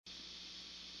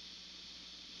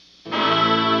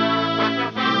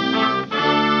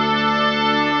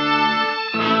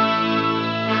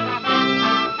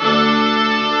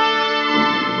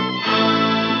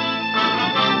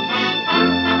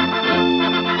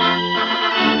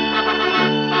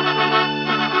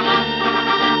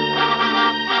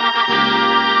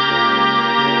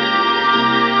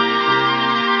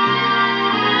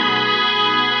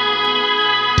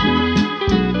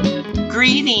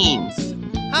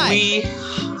Hi.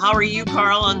 How are you,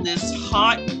 Carl, on this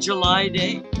hot July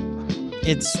day?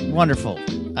 It's wonderful.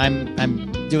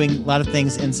 I'm doing a lot of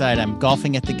things inside. I'm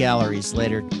golfing at the galleries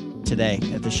later today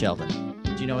at the Sheldon.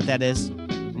 Do you know what that is?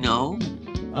 No.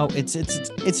 Oh,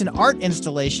 it's an art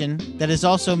installation that is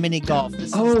also mini golf.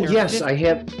 Yes, I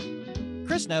have.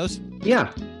 Chris knows.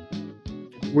 Yeah.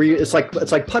 It's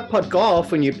like putt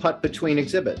golf when you putt between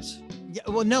exhibits. Yeah,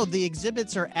 well, no, the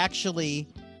exhibits are actually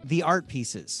the art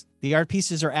pieces. The art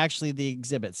pieces are actually the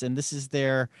exhibits, and this is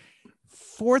their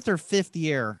fourth or fifth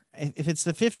year. If it's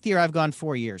the fifth year, I've gone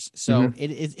 4 years. So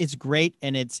it's great,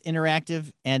 and it's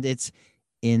interactive, and it's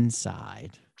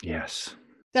inside. Yes.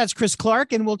 That's Chris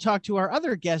Clark, and we'll talk to our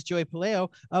other guest, Joey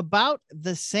Paleo, about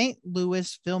the St.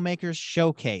 Louis Filmmakers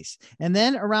Showcase. And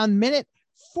then around minute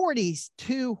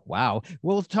 42,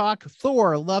 we'll talk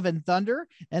Thor, Love and Thunder.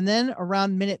 And then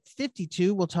around minute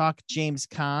 52, we'll talk James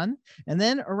Caan. And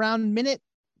then around minute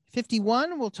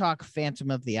 51, we'll talk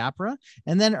Phantom of the Opera.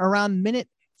 And then around minute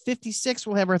 56,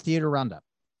 we'll have our theater roundup.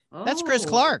 That's Chris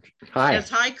Clark. Hi. Yes,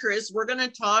 hi, Chris. We're going to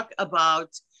talk about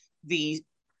the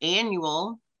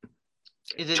annual...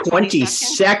 Is it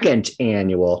 22nd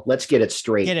annual? Let's get it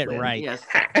straight. Get it right. Yes.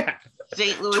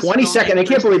 St. Louis 22nd. I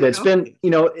can't believe it. It's been,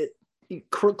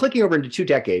 clicking over into 2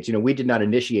 decades. We did not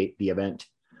initiate the event,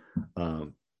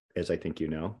 as I think you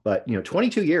know, but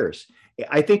 22 years.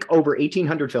 I think over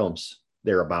 1,800 films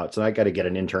thereabouts. And I got to get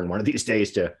an intern one of these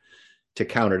days to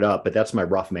count it up. But that's my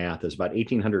rough math. Is about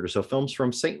 1,800 or so films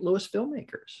from St. Louis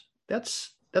filmmakers.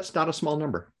 That's not a small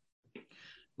number.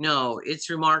 No,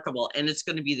 it's remarkable. And it's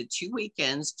going to be the 2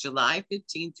 weekends, July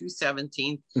 15th through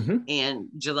 17th and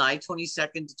July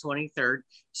 22nd to 23rd.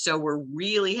 So we're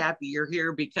really happy you're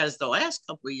here because the last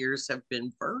couple of years have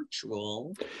been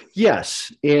virtual.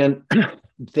 Yes. And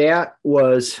that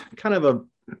was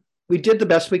we did the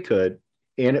best we could.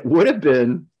 And it would have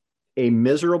been a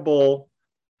miserable,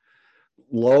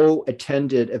 low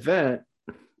attended event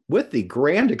with the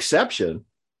grand exception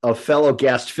of fellow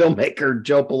guest filmmaker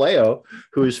Joe Paleo,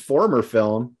 whose former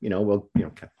film,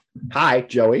 hi,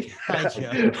 Joey. Hi,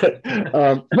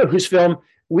 Joe. Whose film,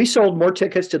 we sold more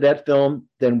tickets to that film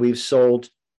than we've sold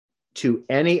to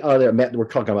any other. We're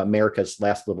talking about America's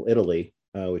Last Little Italy,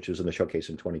 which was in the showcase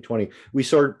in 2020. We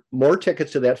sold more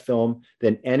tickets to that film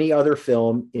than any other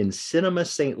film in Cinema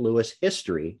St. Louis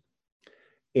history.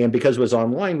 And because it was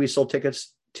online, we sold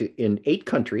tickets in 8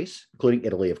 countries, including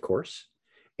Italy, of course.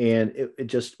 And it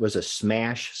just was a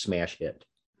smash hit.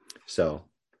 So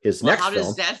his next film,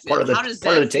 how does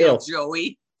that feel,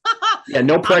 Joey? Yeah,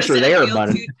 no pressure there,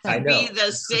 buddy. To be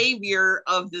the savior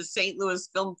of the St. Louis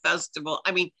Film Festival.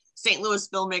 St. Louis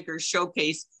Filmmakers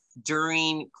Showcase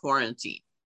during quarantine.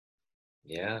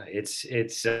 Yeah, it's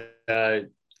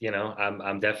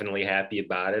I'm definitely happy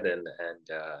about it,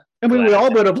 and we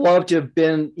all would have loved to have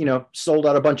been, sold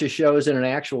out a bunch of shows in an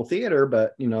actual theater,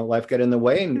 but life got in the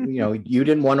way, and you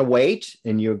didn't want to wait,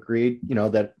 and you agreed,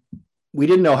 that we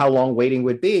didn't know how long waiting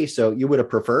would be, so you would have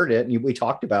preferred it, and we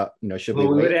talked about, should we wait?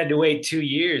 We would have had to wait 2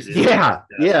 years. Yeah,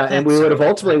 and we would have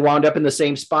ultimately wound up in the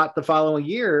same spot the following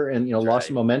year, and lost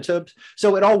some momentum.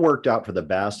 So it all worked out for the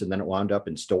best, and then it wound up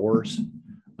in stores.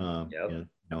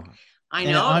 I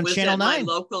know on it was Channel at 9.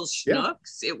 my local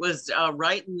Schnucks. It was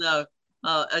right in the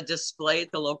a display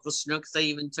at the local Schnucks. I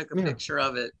even took a picture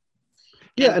of it.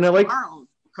 Yeah, and I like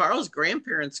Carl's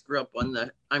grandparents grew up on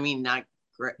the.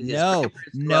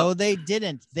 No, they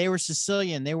didn't. They were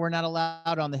Sicilian. They were not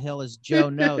allowed on the hill, as Joe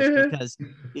knows,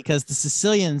 because the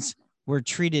Sicilians were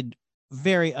treated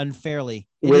very unfairly.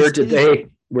 Where did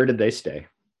they stay?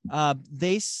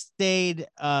 They stayed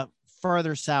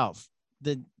farther south.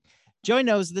 Joey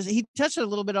knows this. He touched a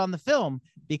little bit on the film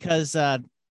because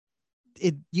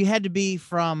you had to be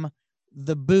from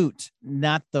the boot,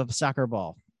 not the soccer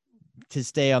ball, to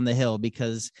stay on the hill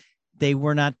because they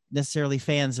were not necessarily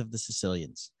fans of the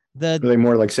Sicilians. Were they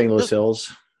more like St. Louis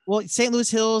Hills? Well, St.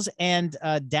 Louis Hills and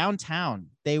downtown.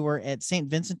 They were at St.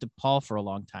 Vincent de Paul for a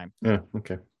long time. Yeah,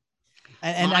 okay.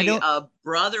 And my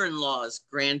brother-in-law's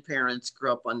grandparents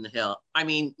grew up on the hill.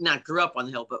 Not grew up on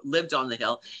the hill, but lived on the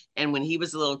hill. And when he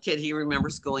was a little kid, he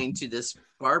remembers going to this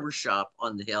barbershop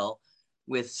on the hill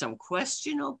with some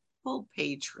questionable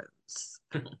patrons.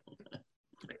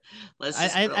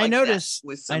 I noticed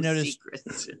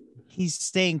secrets. He's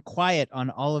staying quiet on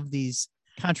all of these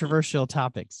controversial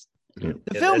topics. Yeah.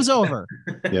 The film's over.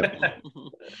 Yep.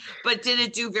 But did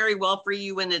it do very well for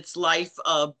you in its life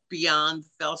beyond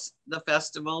the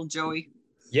festival, Joey?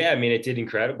 Yeah, it did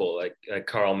incredible. Like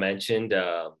Carl mentioned,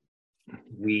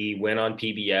 we went on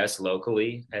PBS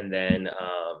locally, and then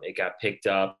it got picked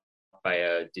up by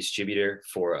a distributor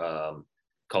for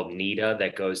called NIDA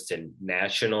that goes to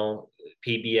national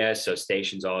PBS, so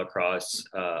stations all across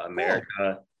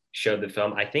America showed the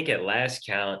film. I think at last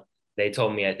count, they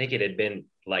told me, I think it had been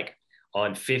like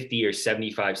on 50 or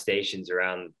 75 stations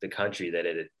around the country that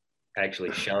it had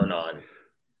actually shown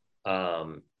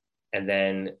on. And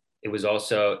then it was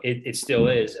also, it still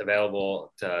is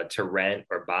available to rent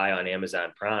or buy on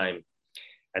Amazon Prime.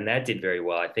 And that did very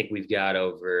well. I think we've got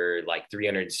over like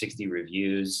 360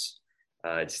 reviews.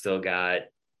 It's still got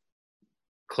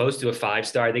close to a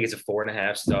 5-star. I think it's a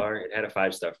 4.5 star. It had a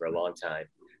 5-star for a long time.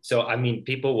 So, I mean,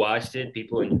 people watched it,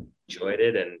 people enjoyed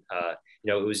it. And,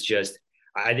 it was just,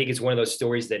 I think it's one of those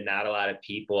stories that not a lot of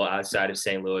people outside of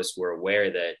St. Louis were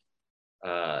aware that,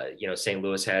 St.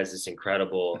 Louis has this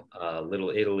incredible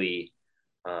Little Italy,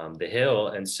 the Hill.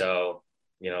 And so,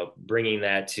 bringing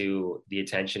that to the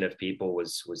attention of people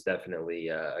was definitely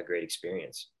a great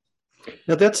experience.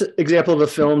 Now, that's an example of a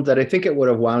film that I think it would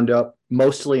have wound up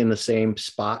mostly in the same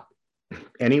spot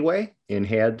anyway and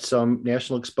had some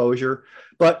national exposure.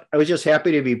 But I was just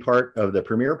happy to be part of the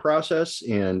premiere process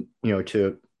and,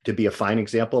 to be a fine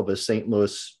example of a St.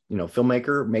 Louis,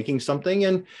 filmmaker making something.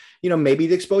 And, maybe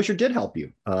the exposure did help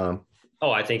you.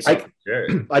 I think so. Sure.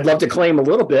 I'd love to claim a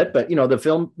little bit, but, the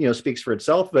film, speaks for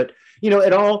itself. But,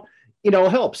 it all,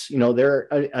 helps.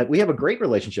 We have a great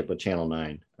relationship with Channel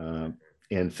 9.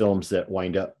 And films that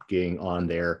wind up getting on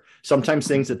there, sometimes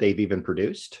things that they've even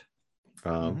produced,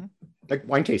 like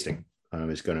wine tasting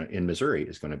in Missouri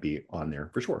is going to be on there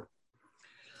for sure.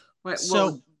 Right.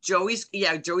 So Joey's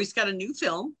got a new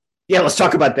film. Yeah, let's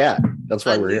talk about that. That's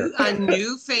why we're here. A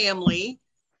new family,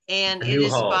 and it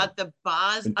is about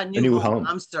a new home.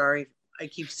 I'm sorry, I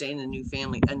keep saying a new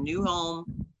family, a new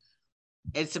home.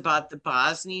 It's about the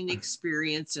Bosnian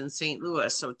experience in St.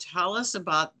 Louis. So tell us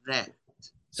about that.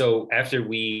 So after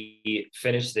we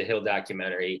finished the Hill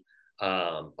documentary,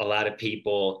 a lot of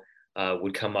people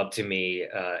would come up to me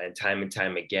and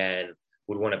time again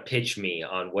would want to pitch me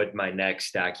on what my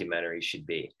next documentary should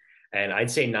be. And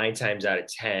I'd say 9 times out of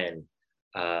 10,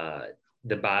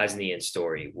 the Bosnian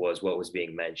story was what was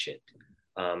being mentioned.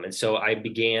 And so I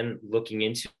began looking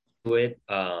into it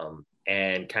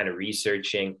and kind of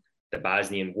researching the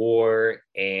Bosnian War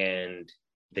and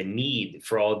the need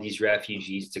for all these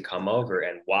refugees to come over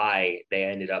and why they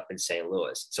ended up in St.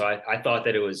 Louis. So I thought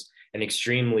that it was an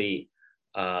extremely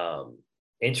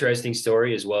interesting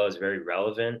story as well as very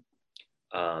relevant.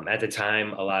 At the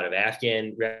time, a lot of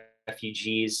Afghan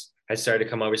refugees had started to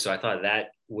come over. So I thought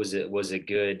that was a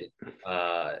good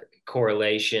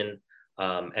correlation.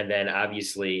 And then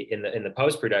obviously in the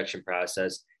post-production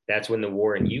process, that's when the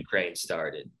war in Ukraine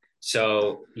started.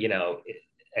 So,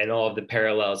 and all of the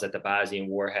parallels that the Bosnian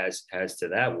War has to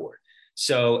that war.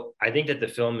 So I think that the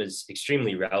film is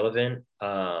extremely relevant.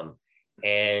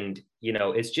 And,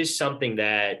 it's just something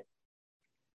that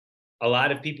a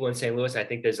lot of people in St. Louis, I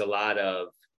think there's a lot of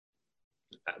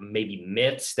maybe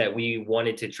myths that we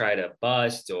wanted to try to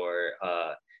bust or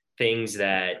things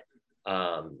that,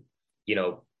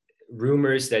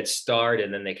 rumors that start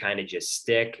and then they kind of just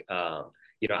stick.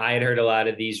 I had heard a lot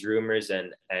of these rumors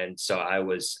and so I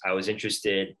was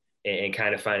interested in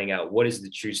kind of finding out what is the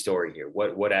true story here,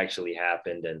 what actually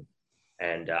happened.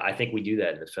 And I think we do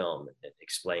that in the film,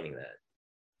 explaining that.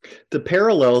 The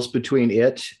parallels between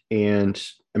it and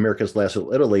America's Last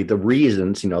Little Italy, the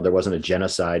reasons, there wasn't a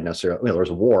genocide necessarily, there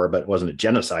was a war, but it wasn't a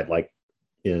genocide like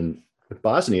in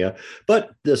Bosnia,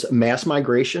 but this mass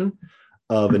migration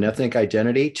of an ethnic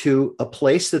identity to a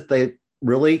place that they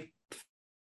really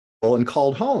and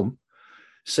called home.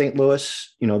 St.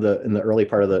 Louis, in the early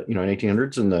part of the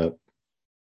 1800s and the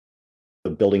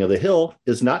building of the Hill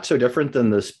is not so different than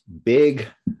this big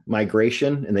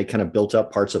migration, and they kind of built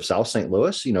up parts of South St.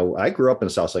 Louis. I grew up in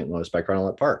South St. Louis by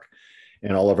Cronulla Park,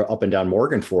 and all over up and down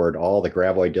Morganford, all the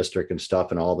Gravois district and stuff,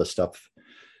 and all the stuff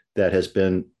that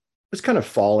was kind of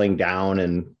falling down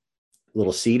and a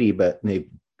little seedy, but they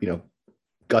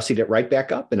gussied it right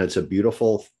back up, and it's a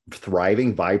beautiful,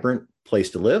 thriving, vibrant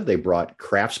place to live. They brought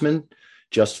craftsmen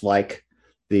just like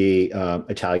the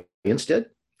Italians did.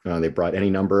 They brought any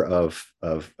number of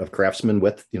craftsmen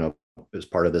with, as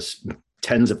part of this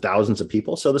tens of thousands of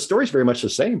people. So the story is very much the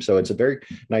same. So it's a very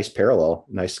nice parallel,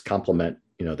 nice complement.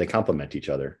 They complement each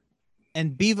other.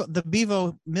 And the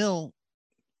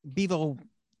Bevo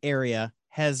area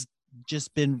has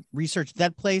just been researched.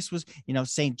 That place was,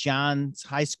 St. John's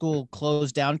High School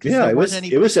closed down. Yeah, it was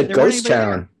a ghost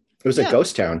town. It was a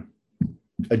ghost town.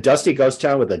 A dusty ghost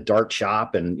town with a dart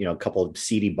shop and a couple of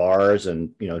seedy bars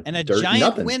and and a dirt, giant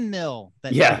nothing. Windmill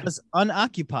that was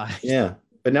unoccupied. Yeah,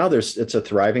 but now it's a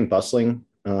thriving, bustling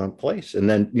place. And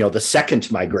then the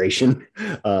second migration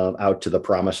out to the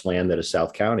promised land that is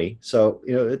South County. So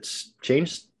it's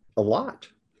changed a lot.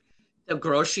 The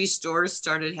grocery stores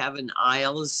started having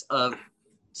aisles of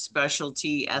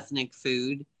specialty ethnic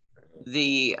food.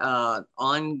 The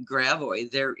on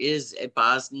Gravois, there is a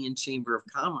Bosnian Chamber of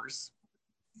Commerce.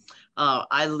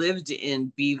 I lived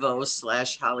in Bevo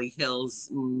 / Holly Hills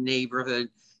neighborhood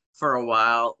for a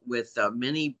while with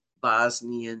many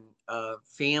Bosnian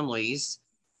families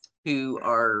who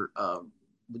are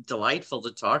delightful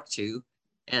to talk to,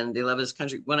 and they love this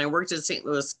country. When I worked at St.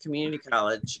 Louis Community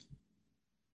College,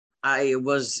 I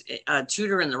was a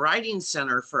tutor in the writing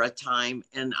center for a time,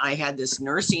 and I had this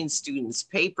nursing student's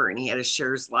paper, and he had to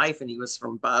share his life, and he was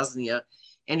from Bosnia,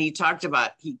 and he talked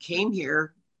about he came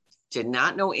here, did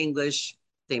not know English.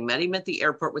 They met him at the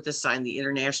airport with a sign, the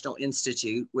International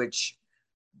Institute, which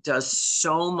does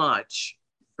so much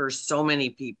for so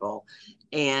many people,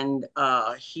 and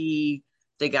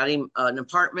they got him an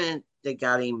apartment. They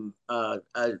got him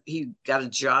he got a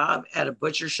job at a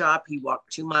butcher shop. He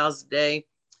walked 2 miles a day.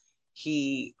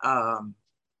 He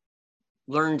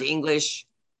learned English.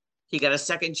 He got a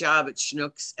second job at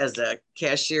Schnucks as a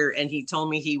cashier, and he told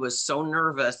me he was so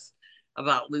nervous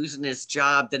about losing his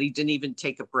job that he didn't even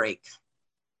take a break.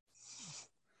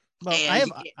 Well,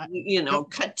 and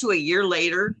cut to a year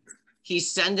later,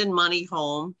 he's sending money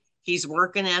home. He's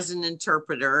working as an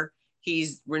interpreter.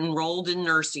 He's enrolled in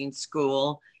nursing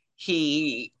school.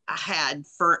 He had,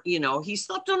 he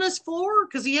slept on his floor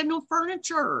because he had no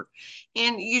furniture.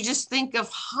 And you just think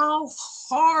of how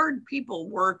hard people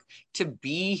work to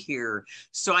be here.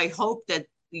 So I hope that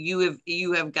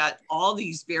you have got all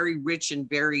these very rich and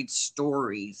varied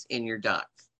stories in your duck.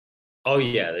 Oh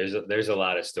yeah, there's a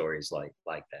lot of stories like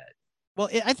that. Well,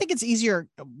 I think it's easier.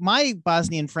 My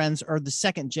Bosnian friends are the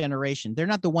second generation. They're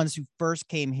not the ones who first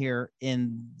came here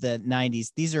in the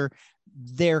 90s. These are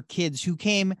their kids who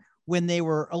came when they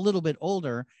were a little bit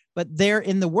older, but they're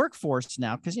in the workforce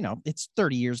now because, it's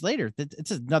 30 years later.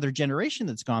 It's another generation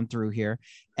that's gone through here.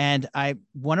 And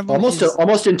one of them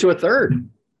almost into a third.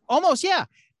 Almost, yeah.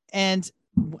 And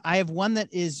I have one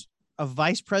that is a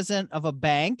vice president of a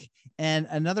bank, and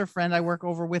another friend I work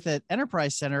over with at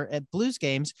Enterprise Center at Blues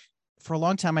Games. For a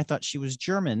long time, I thought she was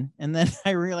German. And then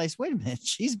I realized, wait a minute,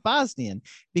 she's Bosnian,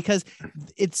 because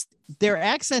their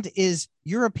accent is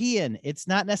European. It's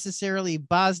not necessarily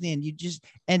Bosnian.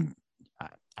 And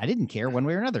I didn't care one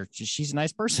way or another. She's a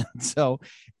nice person. So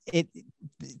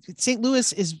St.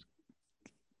 Louis is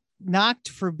knocked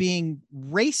for being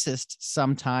racist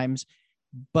sometimes,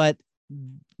 but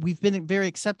we've been very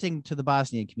accepting to the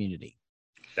Bosnian community.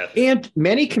 Definitely. And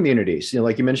many communities,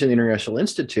 like you mentioned, the International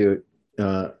Institute,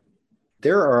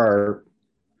 there are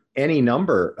any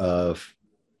number of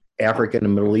African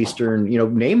and Middle Eastern,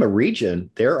 name a region.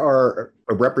 There are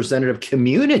a representative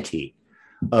community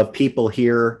of people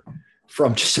here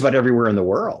from just about everywhere in the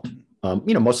world.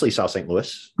 Mostly South St.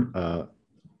 Louis,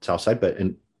 South Side, but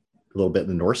a little bit in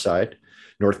the North Side,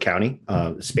 North County,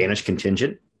 Spanish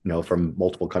contingent, from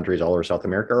multiple countries all over South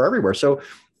America or everywhere. So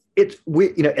as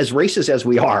racist as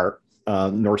we are,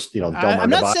 North, I'm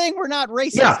not saying we're not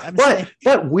racist. Yeah,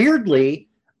 but weirdly,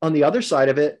 on the other side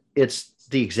of it, it's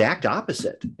the exact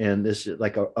opposite. And this is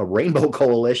like a rainbow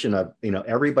coalition of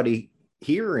everybody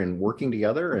here and working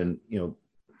together. And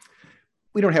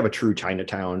we don't have a true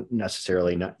Chinatown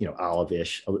necessarily, not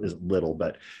Olive-ish is little,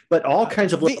 but all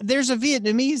kinds of there's a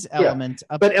Vietnamese element,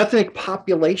 but ethnic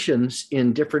populations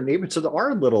in different neighborhoods. So there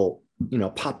are little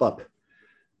pop-up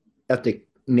ethnic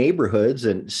neighborhoods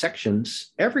and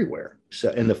sections everywhere. So,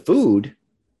 and the food,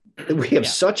 we have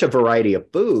such a variety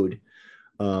of food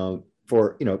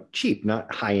for, cheap,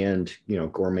 not high end,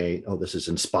 gourmet. Oh, this is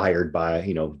inspired by,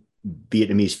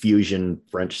 Vietnamese fusion,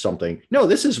 French something. No,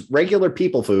 this is regular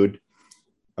people food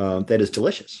that is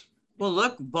delicious. Well,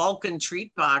 look, Balkan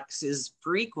Treat Box is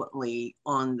frequently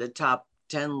on the top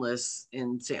 10 lists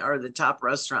or the top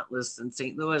restaurant lists in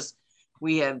St. Louis.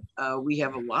 We have a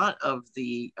lot of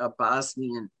the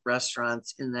Bosnian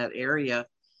restaurants in that area,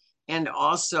 and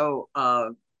also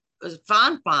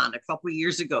Fan Fan a couple of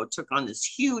years ago took on this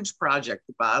huge project,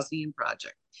 the Bosnian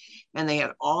Project, and they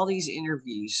had all these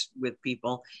interviews with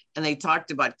people, and they talked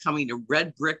about coming to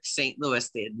Red Brick St. Louis.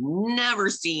 They had never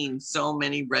seen so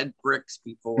many red bricks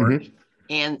before,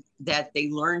 and that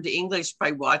they learned English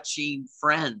by watching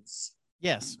Friends.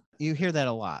 Yes. You hear that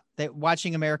a lot.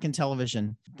 Watching American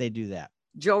television, they do that.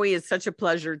 Joey, it's such a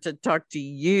pleasure to talk to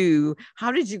you.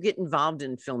 How did you get involved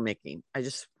in filmmaking? I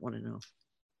just want to know.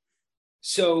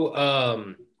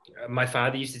 So my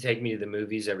father used to take me to the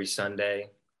movies every Sunday.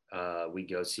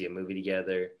 We'd go see a movie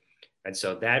together. And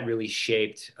so that really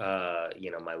shaped,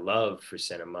 my love for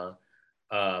cinema.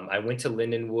 I went to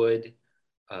Lindenwood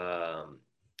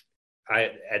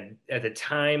at the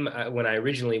time when I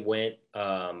originally went,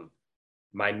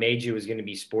 my major was going to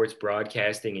be sports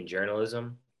broadcasting and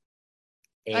journalism.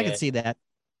 I can And see that.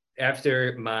 after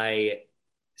in my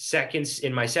second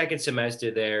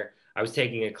semester there, I was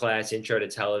taking a class, Intro to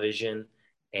Television,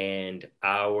 and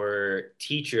our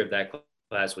teacher of that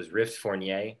class was Rift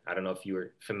Fournier. I don't know if you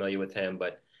were familiar with him,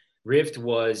 but Rift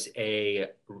was a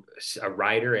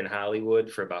writer in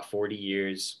Hollywood for about 40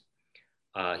 years.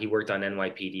 He worked on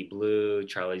NYPD Blue,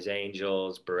 Charlie's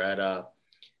Angels, Beretta.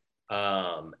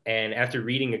 And after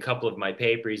reading a couple of my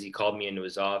papers, he called me into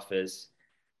his office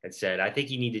and said, I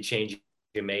think you need to change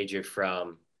your major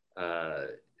from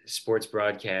sports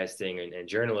broadcasting and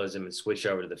journalism and switch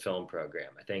over to the film program.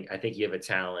 I think you have a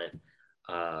talent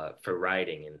for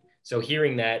writing. And so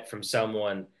hearing that from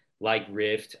someone like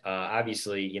Rift,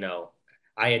 obviously, you know,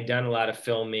 I had done a lot of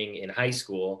filming in high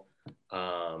school.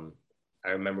 I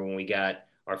remember when we got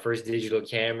our first digital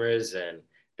cameras, and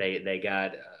they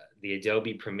got the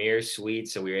Adobe Premiere suite,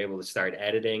 so we were able to start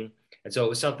editing. And so it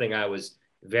was something I was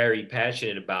very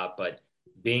passionate about. But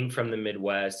being from the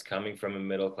Midwest, coming from a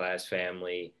middle class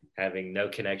family, having no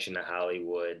connection to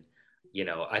Hollywood, you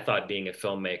know, I thought being a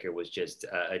filmmaker was just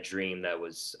a dream that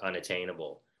was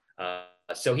unattainable.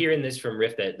 So hearing this from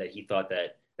Riff that he thought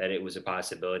that it was a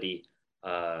possibility,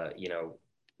 you know,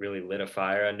 really lit a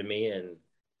fire under me, and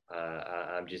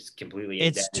I'm just completely.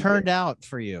 It's turned out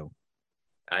for you.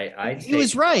 He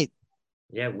was right.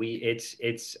 Yeah,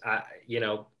 you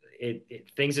know,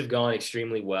 things have gone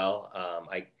extremely well.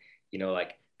 You know,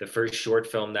 like the first short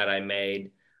film that I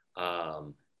made,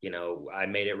 you know, I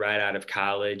made it right out of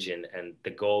college, and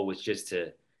the goal was just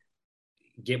to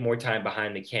get more time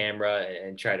behind the camera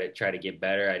and try to get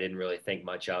better. I didn't really think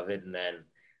much of it, and then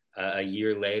a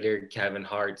year later, Kevin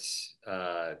Hart's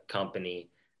company,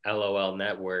 LOL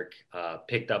Network,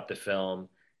 picked up the film,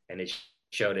 and it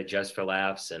showed it Just for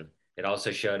Laughs, and it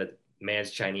also showed at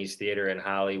Mann's Chinese Theater in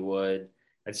Hollywood.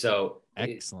 And so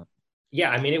excellent.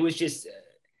 Yeah, I mean, it was just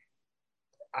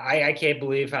I can't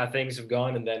believe how things have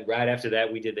gone. And then right after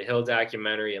that, we did the Hill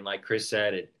documentary, and like Chris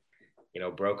said, it, you know,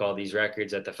 broke all these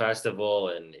records at the festival,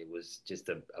 and it was just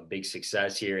a big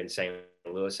success here in St.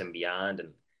 Louis and beyond.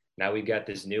 And now we've got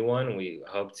this new one, and we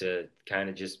hope to kind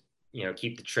of just, you know,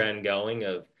 keep the trend going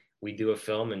of we do a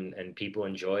film and people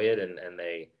enjoy it, and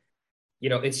they, you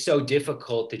know, it's so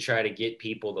difficult to try to get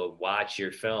people to watch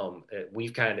your film.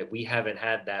 We haven't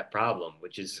had that problem,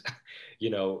 which is,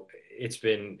 you know, it's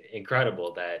been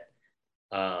incredible that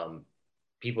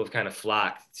people have kind of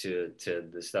flocked to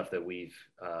the stuff that we've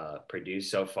produced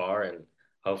so far, and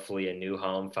hopefully a new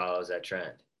home follows that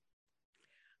trend.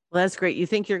 Well, that's great. You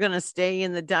think you're going to stay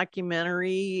in the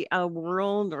documentary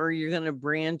world, or you're going to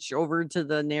branch over to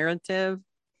the narrative?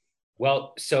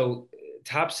 Well, so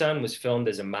Top Sun was filmed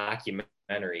as a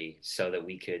mockumentary so that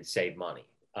we could save money.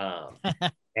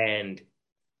 And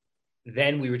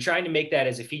then we were trying to make that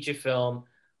as a feature film,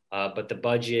 but the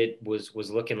budget was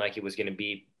looking like it was going to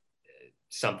be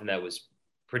something that was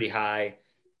pretty high.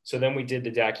 So then we did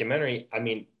the documentary. I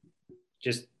mean,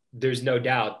 just there's no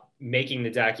doubt making the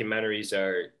documentaries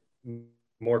are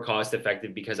more cost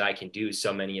effective because I can do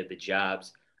so many of the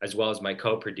jobs, as well as my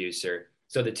co-producer.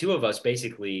 So the two of us,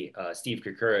 basically, Steve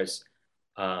Koukouris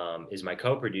is my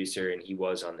co-producer, and he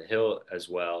was on The Hill as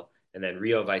well. And then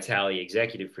Rio Vitale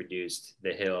executive produced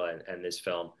The Hill and this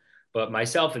film. But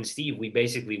myself and Steve, we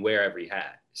basically wear every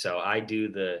hat. So I do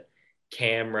the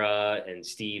camera, and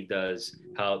Steve does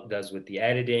with the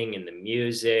editing and the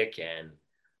music, and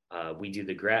we do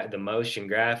the motion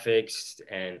graphics.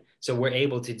 And so we're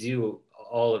able to do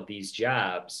all of these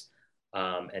jobs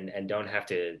and don't have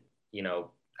to, you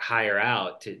know, hire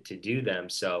out to do them.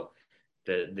 So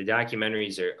the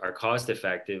documentaries are cost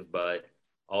effective, but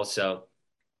also,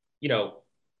 you know,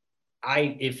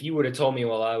 if you would have told me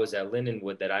while I was at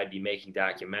Lindenwood that I'd be making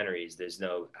documentaries, there's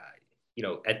no, you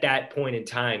know, at that point in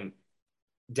time,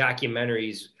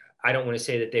 documentaries, I don't want to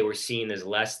say that they were seen as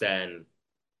less than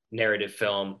narrative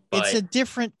film, but it's a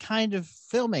different kind of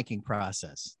filmmaking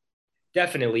process.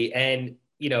 Definitely. And,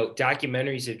 you know,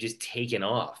 documentaries have just taken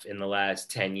off in the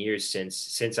last 10 years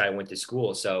since I went to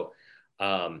school. So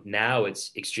now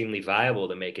it's extremely viable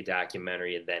to make a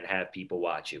documentary and then have people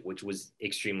watch it, which was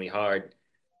extremely hard,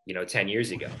 you know, 10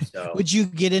 years ago. So would you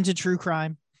get into true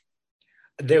crime?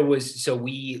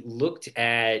 We looked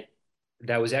at,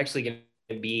 that was actually going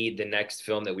to be the next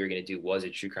film that we were going to do, was a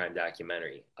true crime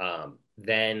documentary.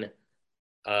 Then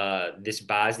this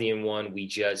Bosnian one,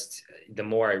 the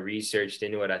more I researched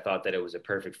into it, I thought that it was a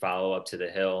perfect follow-up to The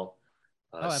Hill,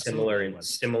 similar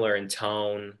in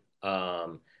tone.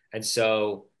 And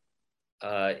so,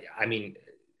 I mean,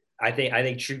 I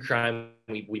think true crime,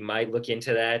 we might look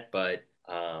into that, but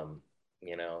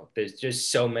there's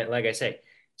just so many, like I say,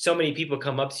 so many people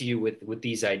come up to you with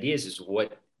these ideas is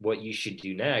what you should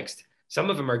do next. Some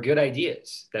of them are good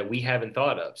ideas that we haven't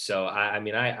thought of. So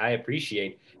I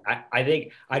appreciate, I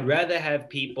think I'd rather have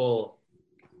people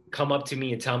come up to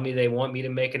me and tell me they want me to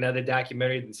make another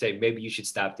documentary than say, maybe you should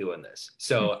stop doing this.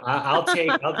 So I'll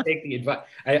take the advice.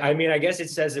 I guess it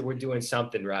says that we're doing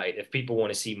something right if people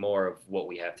want to see more of what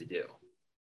we have to do.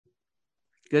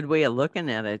 Good way of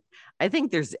looking at it. I think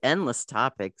there's endless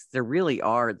topics. There really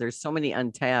are. There's so many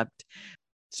untapped.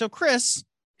 So Chris.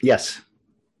 Yes.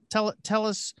 Tell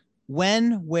us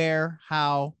when, where,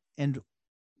 how, and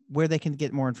where they can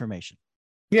get more information.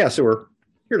 Yeah. So we're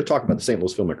here to talk about the St.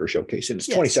 Louis Filmmaker Showcase in its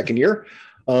 22nd year.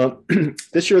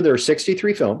 This year, there are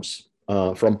 63 films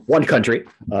from one country.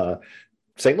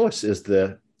 St. Louis is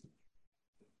the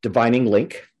divining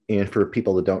link, and for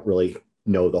people that don't really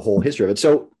know the whole history of it.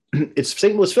 So it's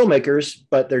St. Louis filmmakers,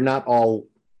 but they're not all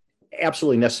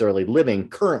absolutely necessarily living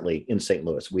currently in St.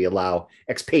 Louis. We allow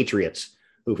expatriates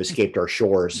who've escaped our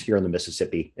shores here in the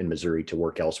Mississippi and Missouri to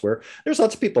work elsewhere. There's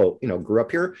lots of people, grew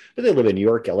up here, but they live in New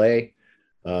York,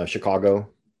 LA, Chicago,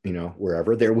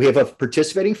 wherever. There, we have a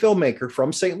participating filmmaker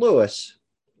from St. Louis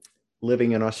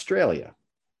living in Australia.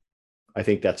 I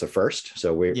think that's a first.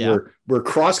 So we're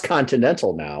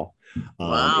cross-continental now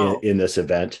in this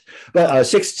event. But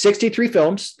 63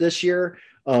 films this year,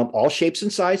 all shapes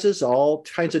and sizes, all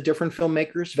kinds of different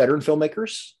filmmakers, veteran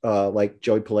filmmakers, like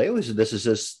Joey Palaio. This is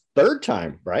his third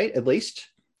time, right? At least.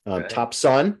 Right. Top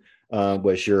Sun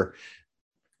was your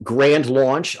grand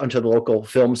launch onto the local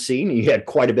film scene. You had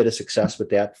quite a bit of success with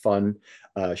that fun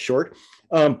short.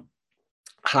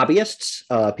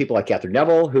 Hobbyists, people like Catherine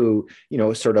Neville, who,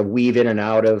 sort of weave in and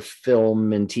out of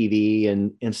film and TV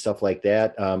and stuff like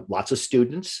that. Lots of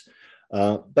students.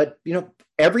 But,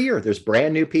 every year there's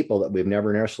brand new people that we've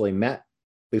never necessarily met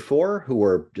before who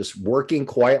are just working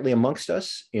quietly amongst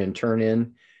us and turn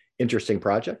in interesting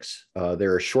projects.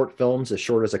 There are short films as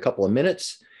short as a couple of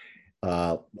minutes,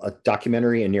 a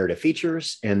documentary and narrative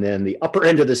features. And then the upper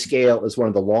end of the scale is one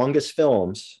of the longest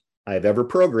films I've ever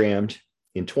programmed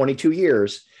in 22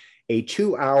 years, a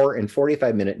 2-hour and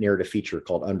 45-minute narrative feature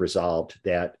called Unresolved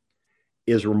that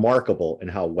is remarkable in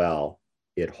how well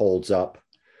it holds up.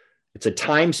 It's a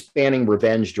time-spanning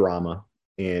revenge drama,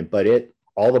 but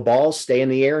all the balls stay in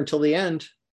the air until the end.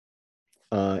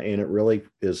 And it really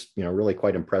is, really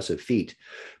quite impressive feat.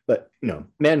 But,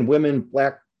 men, women,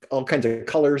 Black, all kinds of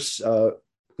colors,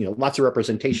 lots of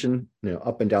representation,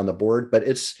 up and down the board. But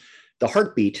the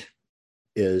heartbeat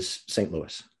is St.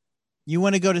 Louis. You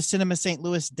want to go to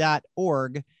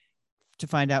cinemastlouis.org to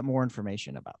find out more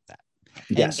information about that.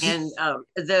 Yes. And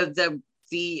the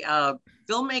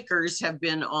filmmakers have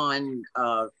been on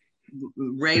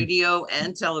radio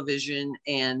and television,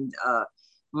 and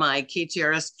my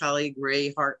KTRS colleague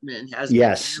Ray Hartman has been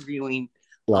interviewing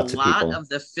a lot of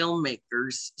the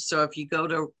filmmakers. So if you go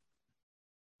to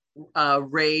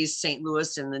Ray's St.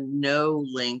 Louis and the No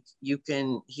link, you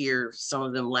can hear some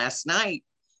of them. Last night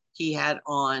he had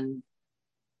on,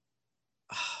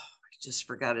 I just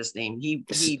forgot his name.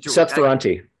 Seth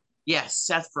Ferranti. Yes,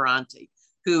 Seth Ferranti,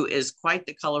 who is quite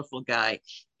the colorful guy.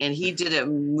 And he did a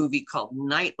movie called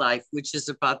Nightlife, which is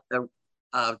about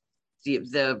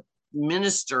the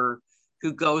minister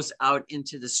who goes out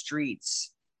into the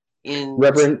streets.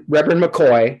 Reverend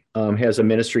McCoy has a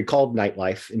ministry called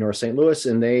Nightlife in North St. Louis,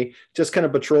 and they just kind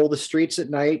of patrol the streets at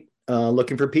night,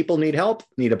 looking for people who need help,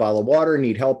 need a bottle of water,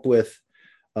 need help with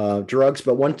drugs.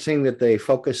 But one thing that they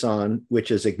focus on,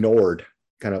 which is ignored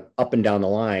kind of up and down the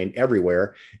line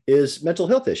everywhere, is mental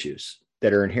health issues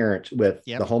that are inherent with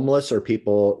the homeless or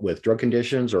people with drug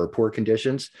conditions or poor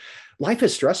conditions. Life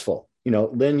is stressful.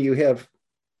 Lynn, you have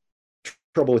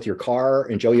trouble with your car,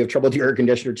 and Joe, you have trouble with your air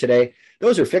conditioner today.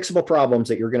 Those are fixable problems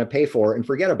that you're going to pay for and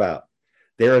forget about.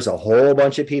 There is a whole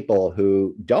bunch of people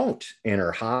who don't and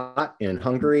are hot and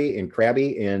hungry and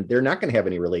crabby, and they're not going to have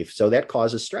any relief. So that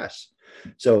causes stress.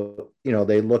 So,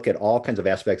 they look at all kinds of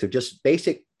aspects of just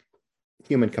basic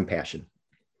human compassion.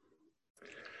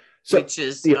 So,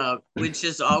 which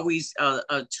is always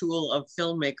a tool of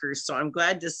filmmakers. So I'm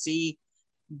glad to see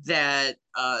that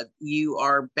you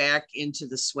are back into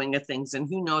the swing of things, and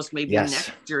who knows, maybe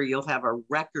next year you'll have a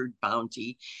record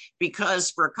bounty, because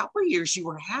for a couple of years you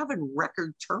were having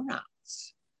record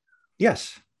turnouts.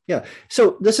 Yes. Yeah.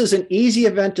 So this is an easy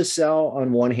event to sell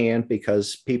on one hand,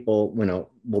 because people,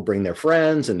 will bring their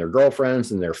friends and their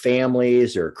girlfriends and their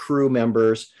families or crew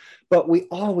members. But we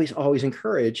always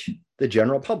encourage the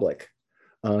general public.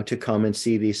 to come and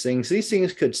see these things. These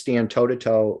things could stand toe to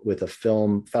toe with a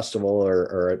film festival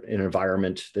or an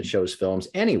environment that shows films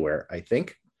anywhere, I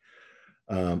think.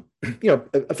 A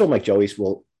film like Joey's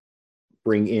will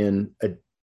bring in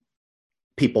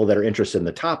people that are interested in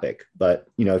the topic. But,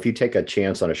 if you take a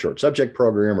chance on a short subject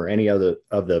program or any other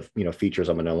of the, features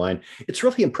I'm going to outline, it's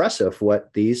really impressive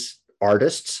what these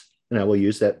artists, and I will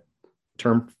use that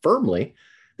term firmly,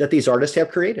 that these artists have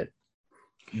created.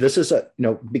 This is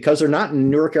because they're not in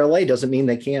Newark, LA, doesn't mean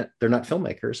they're not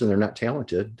filmmakers and they're not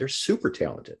talented. They're super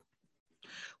talented.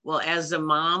 Well, as a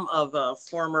mom of a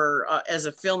former, as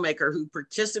a filmmaker who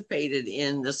participated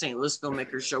in the St. Louis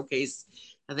Filmmakers Showcase,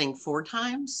 I think 4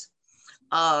 times,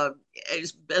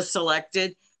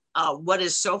 selected. What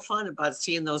is so fun about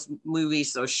seeing those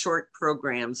movies, those short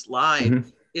programs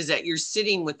live, is that you're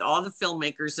sitting with all the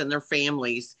filmmakers and their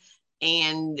families,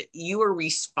 and you are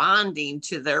responding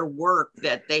to their work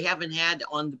that they haven't had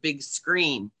on the big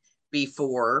screen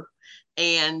before.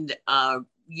 And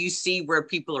you see where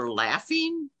people are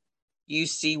laughing, you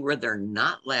see where they're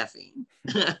not laughing,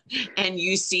 and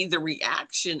you see the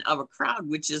reaction of a crowd,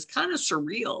 which is kind of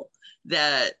surreal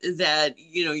that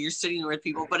you're sitting there with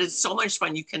people, but it's so much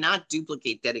fun. You cannot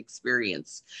duplicate that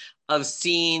experience of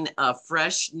seeing a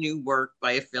fresh new work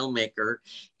by a filmmaker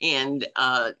and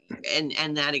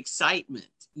that excitement,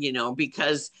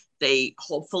 because they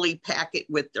hopefully pack it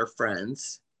with their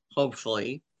friends,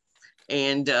 hopefully.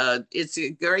 And it's a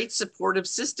great supportive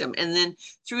system. And then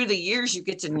through the years, you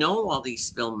get to know all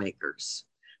these filmmakers.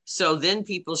 So then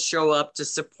people show up to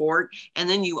support. And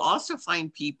then you also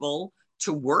find people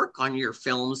to work on your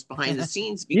films behind the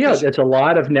scenes. Because it's a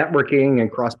lot of networking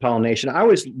and cross-pollination. I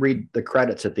always read the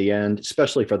credits at the end,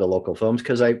 especially for the local films,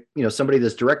 because somebody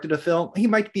that's directed a film, he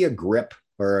might be a grip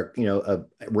or, a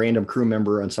random crew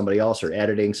member on somebody else or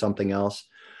editing something else.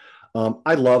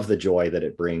 I love the joy that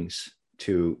it brings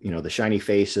to, the shiny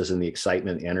faces and the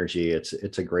excitement, energy.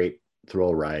 It's a great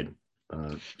thrill ride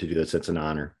to do this. It's an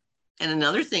honor. And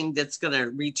another thing that's going to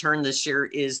return this year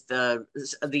is the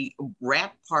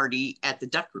wrap party at the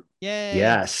Duck Room. Yay.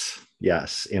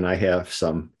 Yes. And I have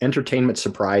some entertainment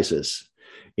surprises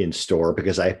in store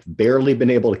because I've barely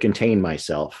been able to contain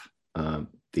myself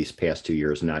these past 2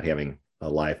 years, not having a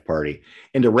live party.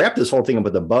 And to wrap this whole thing up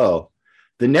with a bow,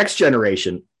 the next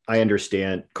generation, I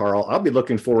understand, Carl, I'll be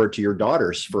looking forward to your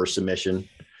daughter's first submission.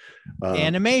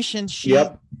 Animation.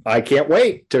 Yep. I can't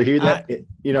wait to hear that.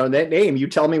 That name. You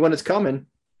tell me when it's coming.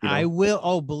 I will.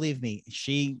 Oh, believe me,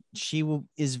 she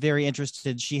is very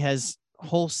interested. She has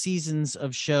whole seasons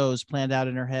of shows planned out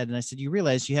in her head. And I said, you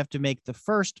realize you have to make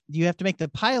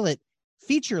the pilot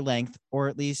feature length, or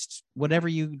at least whatever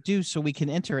you do, so we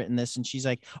can enter it in this. And she's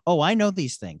like, oh, I know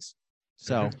these things.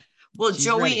 So, well,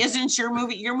 Joey, ready. Isn't your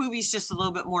movie's just a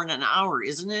little bit more than an hour,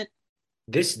 isn't it?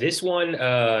 This one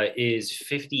is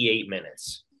 58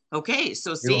 minutes. Okay,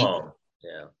 so see,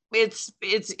 yeah,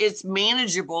 it's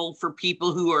manageable for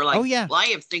people who are like, oh yeah, well, I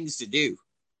have things to do,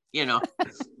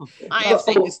 I have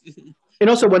things to do. And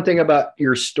also one thing about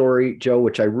your story, Joe,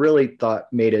 which I really thought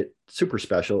made it super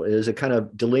special, is it kind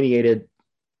of delineated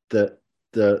the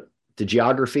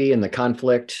geography and the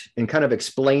conflict and kind of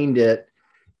explained it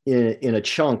in a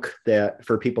chunk that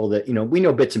for people that, we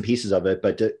know bits and pieces of it,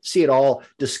 but to see it all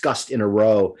discussed in a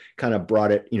row kind of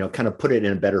brought it, kind of put it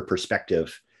in a better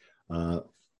perspective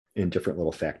in different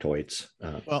little factoids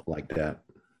like that.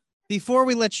 Before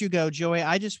we let you go, Joey,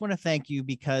 I just want to thank you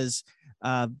because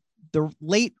the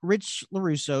late Rich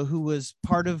LaRusso, who was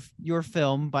part of your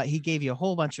film, but he gave you a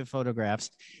whole bunch of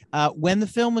photographs. When the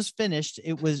film was finished,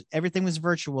 everything was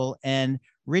virtual, and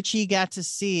Richie got to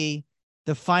see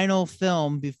the final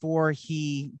film before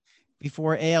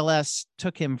ALS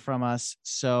took him from us.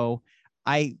 So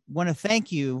I want to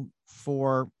thank you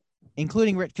for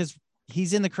including Rich, because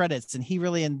he's in the credits and he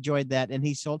really enjoyed that. And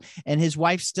his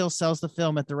wife still sells the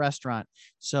film at the restaurant.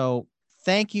 So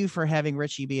thank you for having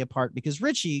Richie be a part, because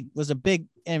Richie was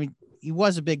he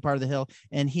was a big part of the Hill,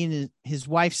 and he and his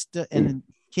wife and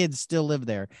kids still live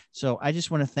there. So I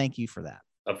just want to thank you for that.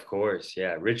 Of course.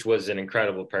 Yeah. Rich was an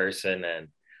incredible person, and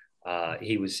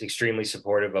he was extremely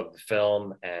supportive of the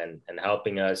film and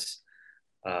helping us.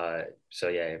 So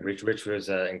yeah, Rich was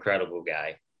an incredible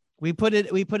guy. We put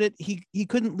it, he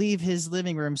couldn't leave his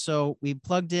living room. So we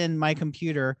plugged in my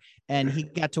computer and he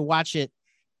got to watch it,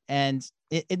 and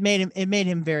it made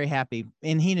him very happy.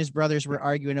 And he and his brothers were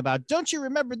arguing about, don't you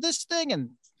remember this thing? And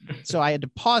so I had to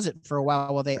pause it for a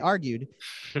while they argued,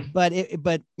 but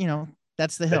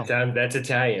that's the Hill. That's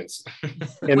Italians.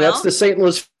 And that's the St.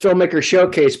 Louis Filmmaker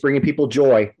Showcase, bringing people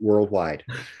joy worldwide.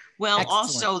 Well, Excellent.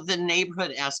 also the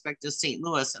neighborhood aspect of St.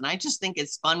 Louis. And I just think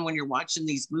it's fun when you're watching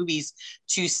these movies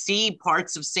to see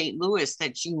parts of St. Louis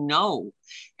that you know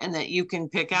and that you can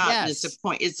pick out. Yes. And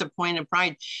it's a point of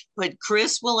pride. But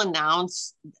Chris will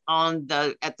announce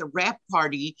at the wrap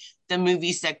party the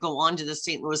movies that go on to the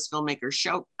St. Louis Filmmakers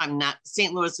Show. I'm not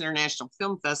St. Louis International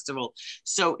Film Festival.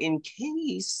 So in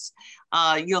case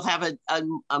you'll have a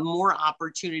more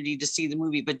opportunity to see the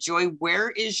movie. But Joy, where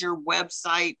is your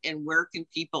website and where can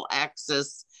people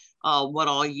access what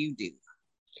all you do?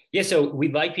 Yeah, so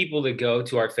we'd like people to go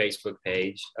to our Facebook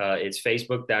page. It's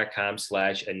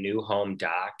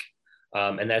facebook.com/anewhomedoc.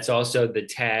 And that's also the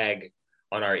tag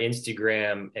on our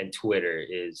Instagram and Twitter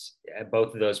is at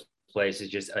both of those places,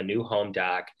 just A New Home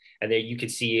Doc. And there you can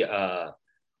see,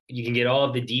 you can get all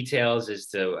of the details as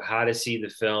to how to see the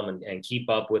film and keep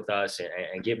up with us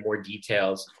and get more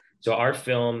details. So our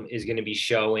film is going to be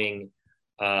showing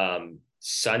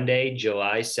Sunday,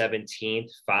 July 17th,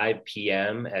 5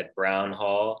 p.m. at Brown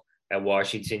Hall at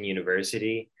Washington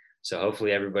University. So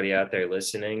hopefully everybody out there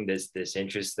listening, this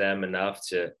interests them enough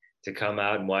to come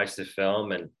out and watch the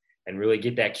film and really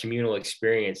get that communal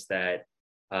experience that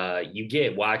you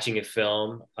get watching a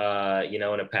film, in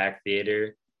a packed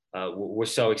theater. We're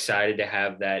so excited to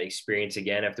have that experience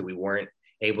again after we weren't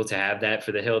able to have that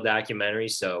for the Hill documentary.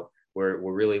 So we're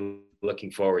really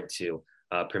looking forward to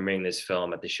premiering this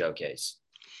film at the showcase.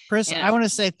 Chris, I want to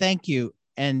say thank you.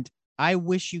 And I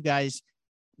wish you guys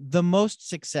the most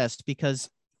success because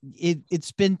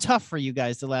it's been tough for you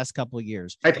guys the last couple of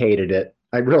years. I've hated it.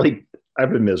 I've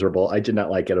been miserable. I did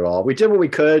not like it at all. We did what we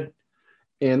could.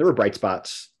 And there were bright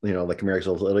spots, like America's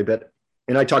a little bit.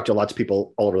 And I talked to lots of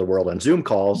people all over the world on Zoom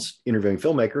calls, interviewing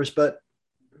filmmakers, but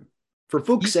for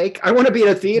Fuchs' sake, I want to be in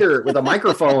a theater with a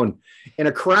microphone and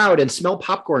a crowd and smell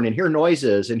popcorn and hear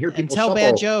noises and hear people tell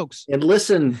bad jokes and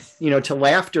listen, to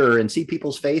laughter and see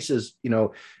people's faces,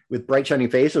 with bright shining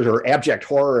faces or abject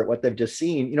horror at what they've just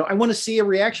seen. I want to see a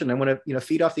reaction. I want to,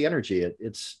 feed off the energy.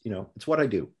 It's what I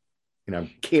do.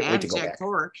 Can't wait to go back.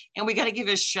 Horror. And we got to give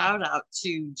a shout out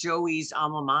to Joey's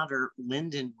alma mater,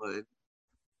 Lindenwood,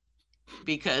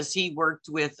 because he worked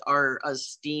with our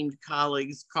esteemed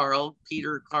colleagues,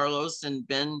 Peter Carlos, and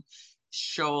Ben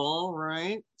Scholl,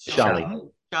 right?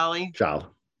 Scholl.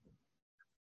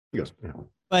 He goes,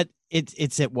 But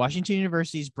it's at Washington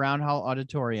University's Brown Hall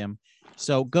Auditorium.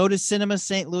 So go to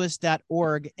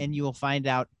cinemastlouis.org and you will find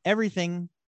out everything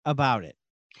about it.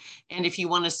 And if you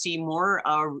want to see more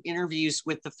interviews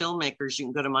with the filmmakers, you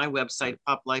can go to my website,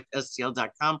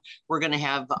 poplifestl.com. We're going to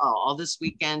have all this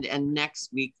weekend and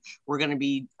next week, we're going to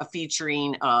be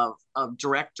featuring of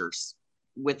directors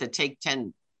with a Take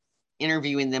 10,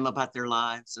 interviewing them about their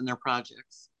lives and their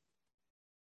projects.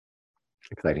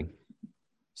 Exciting.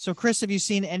 So, Chris, have you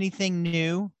seen anything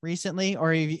new recently,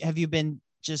 or have you been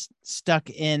just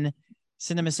stuck in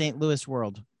Cinema St. Louis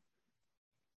world?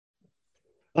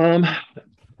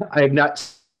 I have not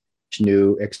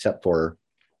new except for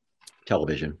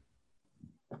television.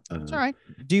 It's all right.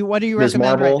 What do you Ms.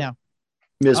 recommend Marvel, right now?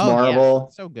 Ms. Marvel.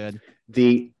 Yeah, so good.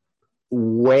 The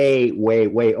way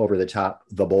over the top,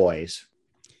 The Boys.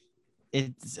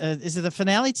 It's is it the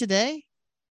finale today?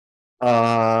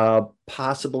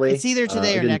 Possibly. It's either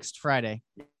today or next Friday.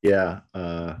 Yeah.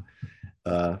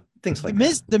 Things like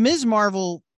the Ms.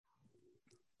 Marvel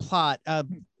plot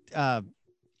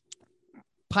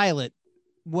pilot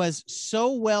was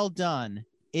so well done.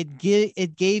 It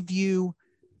gave you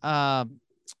the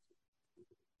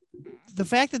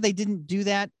fact that they didn't do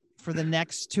that for the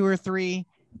next 2 or 3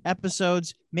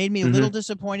 episodes made me a little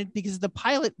disappointed because the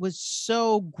pilot was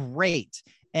so great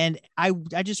and I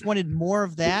just wanted more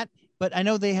of that, but I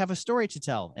know they have a story to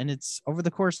tell and it's over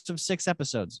the course of 6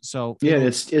 episodes. So yeah,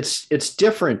 it's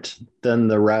different than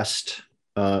the rest.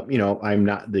 I'm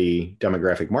not the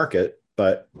demographic market,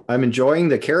 but I'm enjoying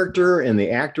the character and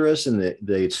the actress and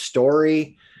the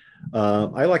story.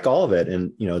 I like all of it,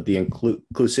 and the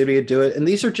inclusivity to it. And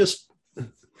these are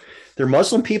they're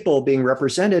Muslim people being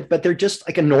represented, but they're just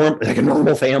like a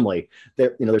normal family.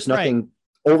 There's nothing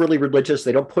overly religious.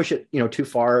 They don't push it too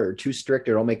far or too strict,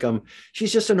 or don't make them.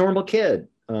 She's just a normal kid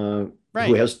who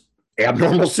has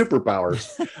abnormal superpowers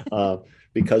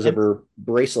because of her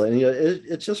bracelet. And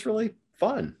it's just really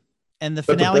fun. And the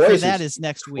finale for that is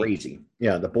next week. Crazy.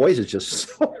 Yeah, The Boys is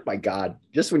just, oh my God.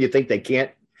 Just when you think they can't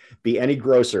be any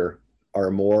grosser or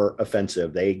more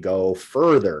offensive, they go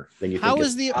further than you think.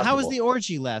 How was the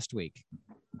orgy last week?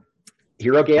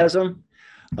 Herogasm?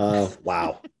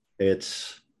 Wow.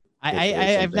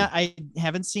 I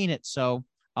haven't seen it, so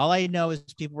all I know is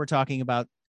people were talking about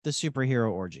the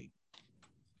superhero orgy.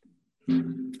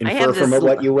 Infer from it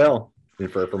what you will.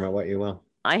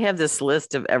 I have this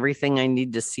list of everything I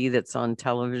need to see that's on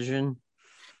television.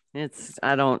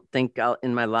 I don't think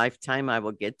in my lifetime I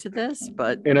will get to this,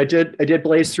 but. And I did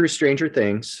blaze through Stranger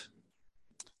Things.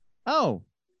 Oh,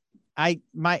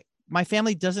 my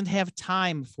family doesn't have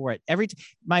time for it.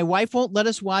 My wife won't let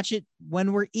us watch it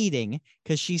when we're eating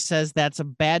because she says that's a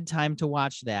bad time to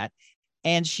watch that.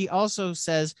 And she also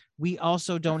says we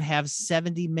also don't have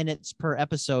 70 minutes per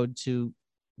episode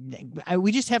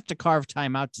we just have to carve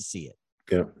time out to see it.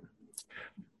 Yeah.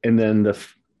 And then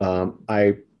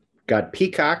I got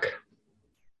Peacock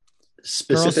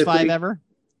specifically. Girls 5 Ever?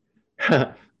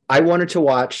 I wanted to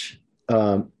watch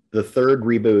the third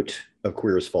reboot of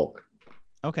Queer as Folk.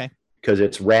 Okay. Because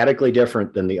it's radically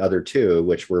different than the other two,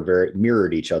 which were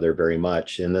mirrored each other very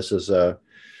much. And this is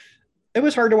it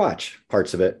was hard to watch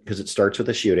parts of it because it starts with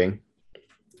a shooting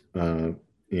and,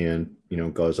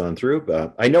 goes on through.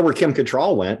 But I know where Kim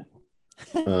Cattrall went.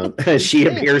 She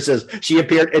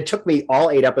appeared. It took me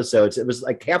all 8 episodes. It was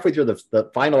like halfway through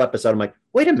the final episode. I'm like,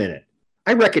 wait a minute.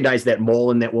 I recognize that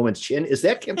mole in that woman's chin. Is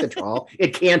that Kim Cattrall?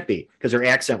 It can't be because her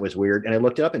accent was weird. And I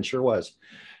looked it up and sure was.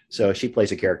 So she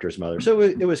plays a character's mother. So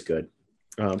it was good.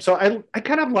 So I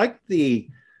kind of like the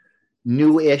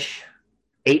new-ish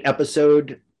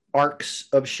 8-episode arcs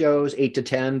of shows, 8 to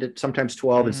 10, sometimes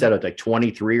 12 instead of like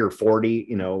 23 or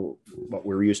 40, what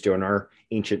we're used to in our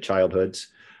ancient childhoods.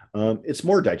 It's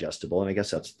more digestible, and I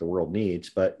guess that's what the world needs.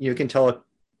 But you can tell a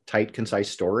tight, concise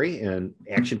story and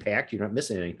action-packed. You're not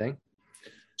missing anything.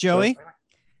 Joey,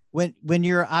 when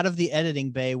you're out of the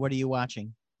editing bay, what are you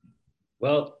watching?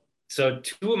 Well, so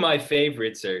 2 of my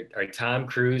favorites are Tom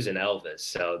Cruise and Elvis.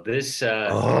 So this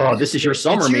this is your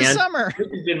summer, man. Your summer. This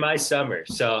has been my summer.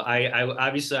 So I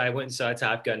obviously I went and saw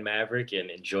Top Gun Maverick and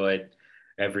enjoyed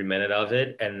every minute of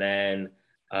it. And then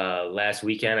last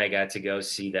weekend I got to go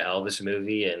see the Elvis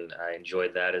movie and I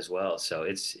enjoyed that as well. So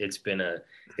it's been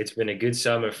a good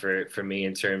summer for me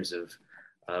in terms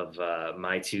of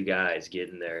my 2 guys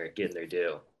getting their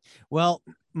due. Well,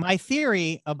 my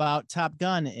theory about Top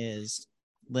Gun is,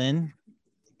 Lynn,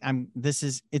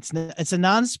 it's a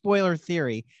non-spoiler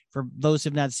theory for those who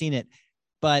have not seen it,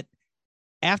 but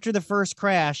after the first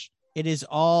crash, it is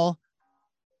all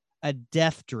a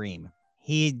death dream.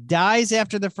 He dies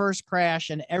after the first crash,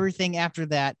 and everything after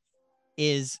that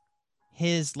is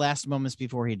his last moments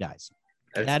before he dies.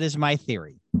 That is my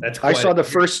theory. I saw the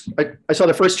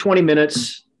first 20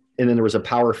 minutes, and then there was a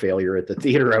power failure at the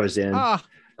theater I was in.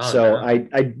 So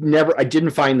no. I didn't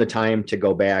find the time to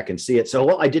go back and see it.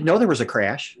 So I didn't know there was a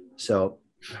crash. So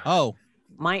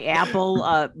my Apple,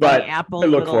 but I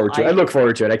look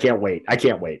forward to it. I can't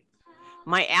wait.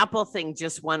 My Apple thing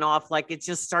just went off, like it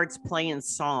just starts playing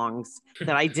songs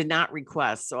that I did not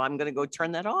request. So I'm gonna go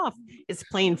turn that off. It's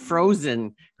playing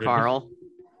Frozen, Carl.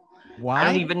 Why?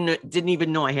 I didn't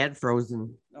even know I had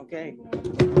Frozen. Okay.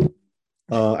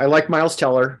 I like Miles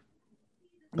Teller.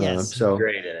 Yes, so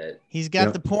great at it. He's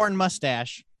got the porn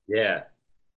mustache. Yeah,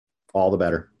 all the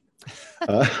better.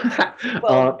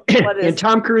 And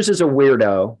Tom Cruise is a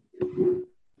weirdo.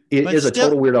 Is a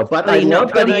total weirdo, but I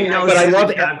love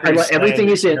everything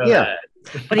he's in. Yeah,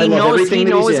 but he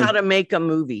knows how to make a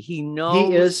movie. He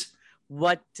knows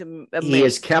what to make. He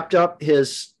has kept up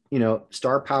his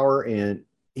star power, and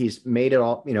he's made it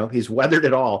all. He's weathered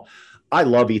it all. I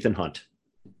love Ethan Hunt.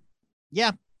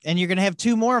 Yeah. And you're going to have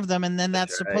 2 more of them, and then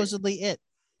that's supposedly it.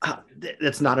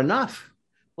 That's not enough.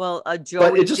 Well, Joey,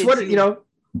 but it's just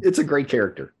it's a great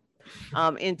character.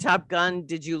 In Top Gun,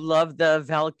 did you love the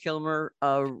Val Kilmer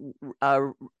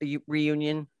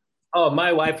reunion? Oh,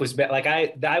 my wife was like,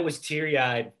 I was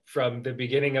teary-eyed from the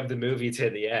beginning of the movie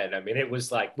to the end. I mean, it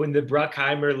was like when the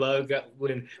Bruckheimer logo,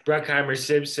 when Bruckheimer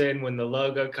Simpson, when the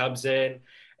logo comes in,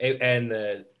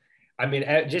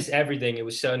 just everything. It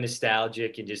was so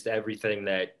nostalgic and just everything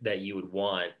that you would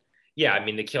want. Yeah, I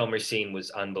mean, the Kilmer scene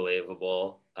was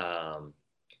unbelievable.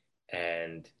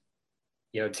 And,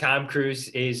 Tom Cruise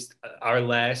is our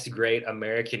last great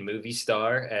American movie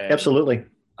star. And, absolutely.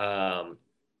 The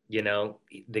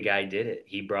guy did it.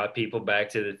 He brought people back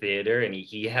to the theater and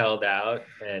he held out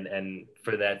and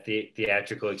for that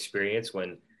theatrical experience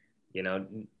when,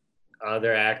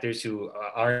 other actors who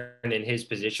aren't in his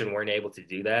position weren't able to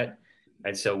do that.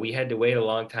 And so we had to wait a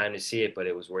long time to see it, but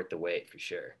it was worth the wait for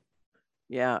sure.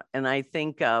 Yeah, and I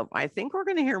think we're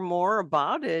going to hear more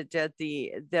about it at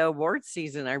the awards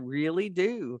season. I really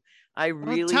do.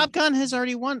 Top Gun has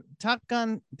already won. Top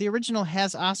Gun, the original,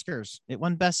 has Oscars. It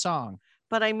won Best Song.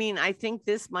 But I mean, I think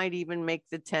this might even make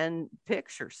the 10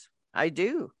 pictures. I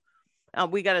do.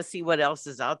 We got to see what else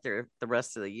is out there the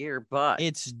rest of the year, but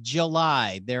it's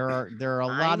July. There are a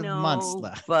lot of months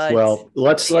left. But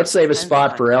let's save a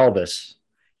spot for Elvis.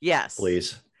 Yes.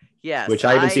 please. Yes. Which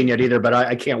I haven't seen yet either, but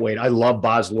I can't wait. I love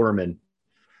Baz Luhrmann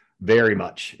very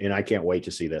much, and I can't wait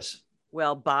to see this.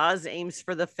 Well, Baz aims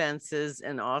for the fences,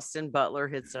 and Austin Butler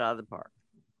hits it out of the park.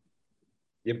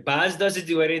 Yeah, Baz doesn't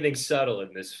do anything subtle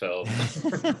in this film.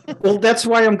 Well, that's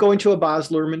why I'm going to a Baz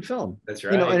Luhrmann film. That's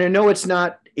right. You know, and I know it's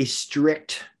not a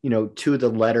strict, to the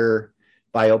letter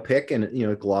biopic,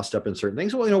 and glossed up in certain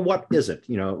things. Well, what is it?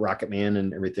 Rocket Man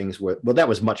and everything's well, that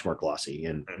was much more glossy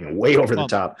and way over the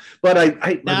top. But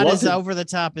I not as over the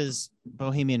top as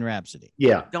Bohemian Rhapsody.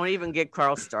 Yeah. Don't even get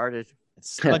Carl started.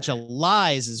 It's a bunch of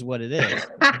lies, is what it is.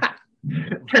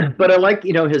 But I like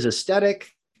his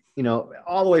aesthetic.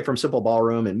 All the way from Simple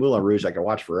Ballroom and Moulin Rouge, I could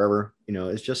watch forever.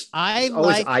 It's just always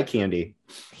like eye candy.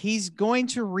 He's going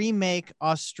to remake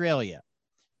Australia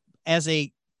as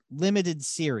a limited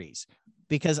series,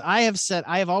 because I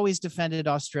have always defended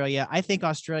Australia. I think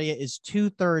Australia is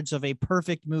 2/3 of a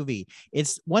perfect movie.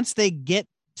 It's once they get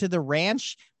to the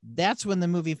ranch, that's when the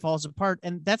movie falls apart.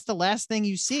 And that's the last thing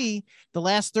you see, the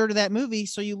last third of that movie.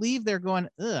 So you leave there going,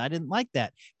 I didn't like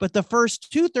that. But the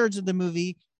first 2/3 of the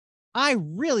movie, I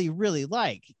really, really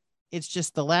like. It's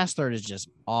just the last third is just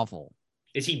awful.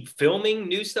 Is he filming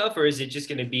new stuff, or is it just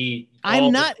going to be?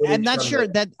 I'm not sure.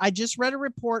 That I just read a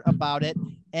report about it,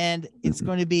 and it's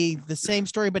going to be the same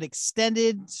story but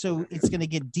extended. So it's going to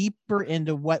get deeper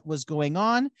into what was going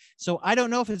on. So I don't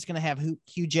know if it's going to have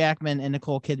Hugh Jackman and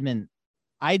Nicole Kidman.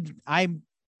 I'm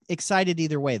excited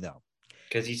either way though.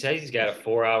 Because he says he's got a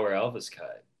 4-hour Elvis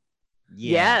cut.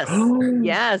 Yeah.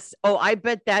 Yes. Oh, I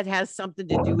bet that has something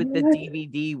to do with the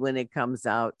DVD when it comes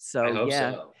out. So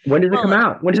yeah. So. When does it come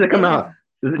out? When does it come out?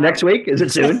 Is it next week? Is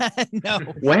it soon? No.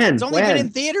 When? It's only been in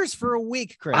theaters for a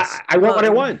week, Chris. I want what I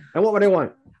want. I want what I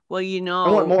want. Well,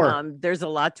 I want more. There's a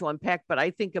lot to unpack, but I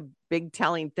think a big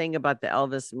telling thing about the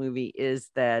Elvis movie is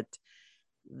that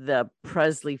the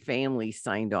Presley family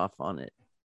signed off on it.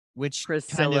 Which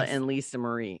Priscilla and Lisa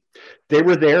Marie. They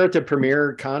were there at the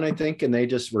premiere con, I think, and they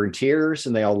just were in tears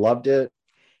and they all loved it.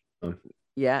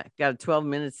 Yeah, got a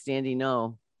 12-minute standing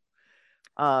O.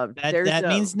 That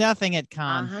means nothing at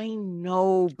con. I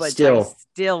know, but still. I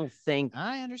still think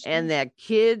I understand. And that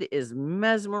kid is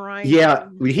mesmerized. Yeah,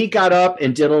 he got up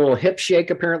and did a little hip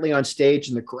shake apparently on stage,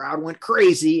 and the crowd went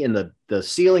crazy, and the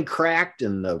ceiling cracked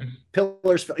and the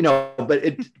pillars, but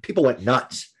people went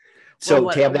nuts.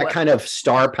 So to have that kind of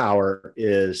star power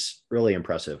is really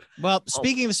impressive. Well,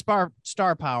 speaking of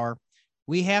star power,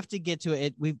 we have to get to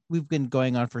it. We've been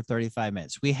going on for 35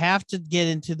 minutes. We have to get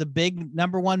into the big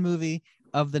 #1 movie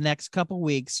of the next couple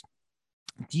weeks.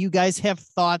 Do you guys have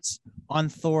thoughts on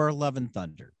Thor: Love and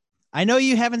Thunder? I know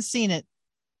you haven't seen it,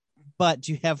 but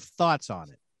do you have thoughts on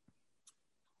it?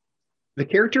 The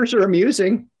characters are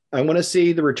amusing. I want to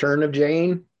see the return of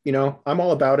Jane. I'm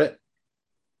all about it.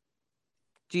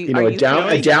 A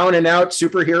down and out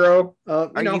superhero.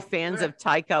 Are you fans of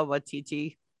Taika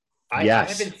Waititi? I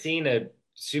haven't seen a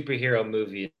superhero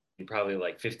movie in probably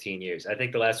like 15 years. I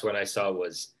think the last one I saw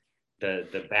was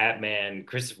the Batman,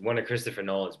 one of Christopher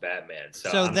Nolan's Batman.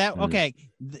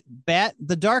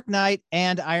 The Dark Knight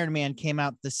and Iron Man came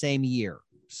out the same year.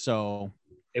 So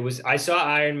I saw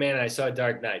Iron Man and I saw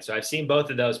Dark Knight. So I've seen both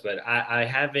of those, but I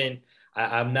haven't.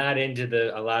 I'm not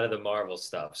into a lot of the Marvel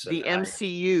stuff. So the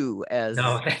MCU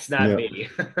no, that's not me.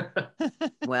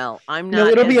 Well, I'm not. No,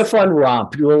 it'll be a fun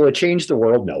romp. Will it change the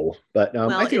world? No, but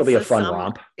I think it'll be a fun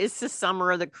romp. It's the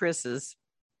summer of the Chris's.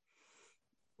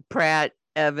 Pratt,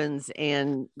 Evans,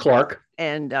 and Clark,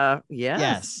 and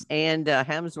yes, and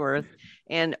Hemsworth.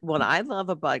 And what I love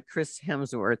about Chris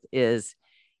Hemsworth is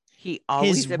he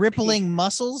always his rippling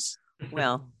muscles.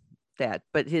 Well.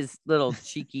 But his little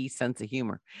cheeky sense of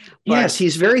humor. Yes,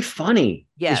 he's very funny.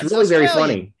 Yes, he's really very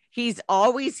funny. He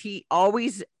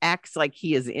always acts like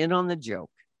he is in on the joke,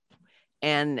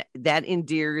 and that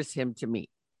endears him to me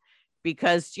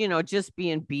because just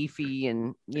being beefy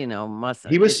and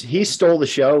mustn't. He stole the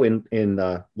show in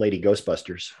Lady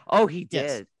Ghostbusters. Oh, he did.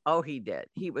 Yes. Oh, he did.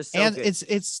 He was so and good.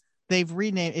 It's they've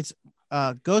renamed it's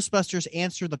Ghostbusters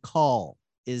Answer the Call.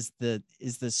 Is the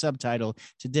subtitle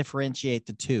to differentiate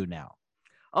the two now.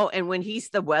 Oh, and when he's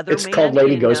the weatherman, it's called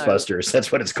Lady Ghostbusters.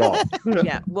 That's what it's called.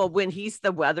 Yeah. Well, when he's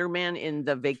the weatherman in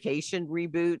the Vacation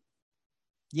reboot.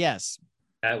 Yes.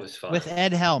 That was fun. With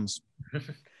Ed Helms.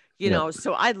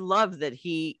 So I love that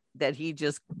he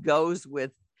just goes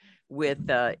with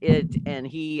it, and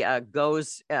he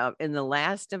goes in the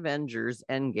last Avengers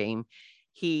Endgame.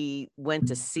 He went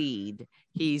to Seed.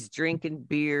 He's drinking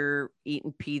beer,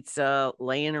 eating pizza,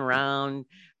 laying around.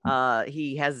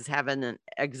 He has having an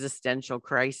existential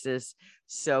crisis.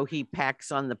 So he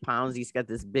packs on the pounds. He's got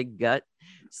this big gut.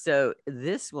 So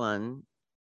this one,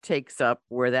 takes up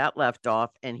where that left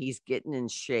off, and he's getting in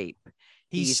shape.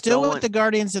 He's still with the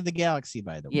Guardians of the Galaxy,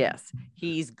 by the way. Yes,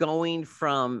 he's going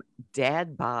from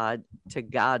dad bod to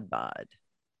god bod.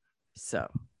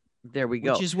 So there we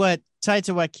go. Which is what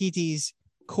Taika Waititi's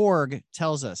Korg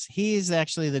tells us. He is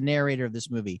actually the narrator of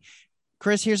this movie.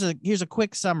 Chris, here's a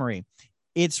quick summary.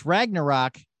 It's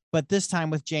Ragnarok, but this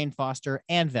time with Jane Foster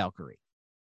and Valkyrie.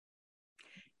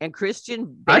 And Christian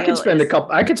Bale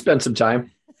I could spend some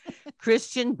time.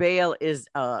 Christian Bale is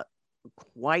a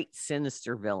quite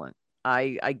sinister villain.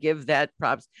 I give that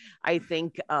props. I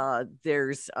think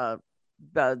there's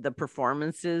the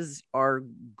performances are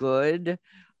good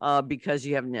because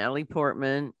you have Natalie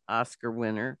Portman, Oscar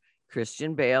winner,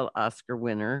 Christian Bale, Oscar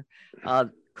winner.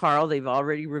 Carl, they've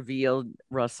already revealed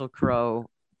Russell Crowe.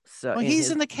 So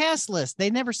he's in the cast list. They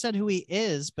never said who he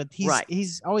is, but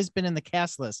he's always been in the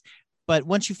cast list. But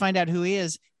once you find out who he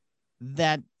is,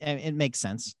 that it makes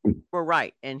sense. Well,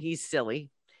 right, and he's silly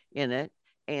in it.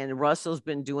 And Russell's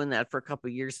been doing that for a couple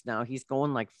of years now. He's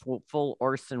going like full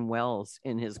Orson Welles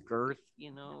in his girth,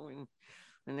 you know.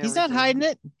 And he's not hiding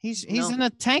it. He's in a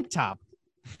tank top.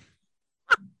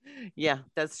 Yeah,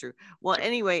 that's true. Well,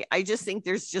 anyway, I just think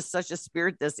there's just such a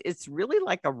spirit. It's really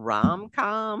like a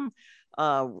rom-com,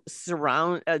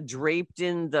 draped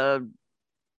in the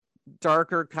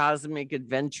darker cosmic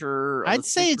adventure. I'd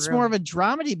say it's more of a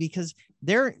dramedy because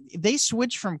they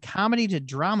switch from comedy to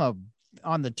drama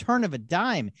on the turn of a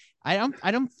dime.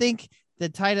 I don't think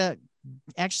that Taika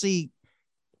actually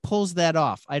pulls that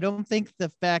off. I don't think the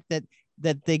fact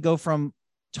that they go from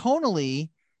tonally,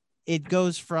 it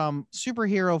goes from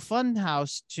superhero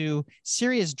funhouse to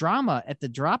serious drama at the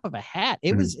drop of a hat.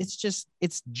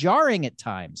 It's jarring at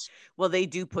times. Well, they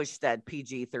do push that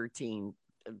PG-13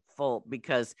 full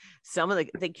because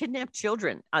they kidnap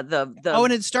children.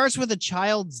 And it starts with a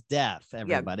child's death.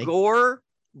 Everybody, yeah,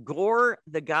 Gore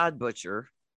the God Butcher.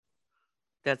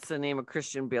 That's the name of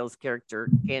Christian Bale's character.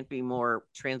 Can't be more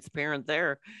transparent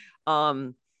there.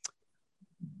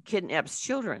 Kidnaps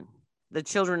children, the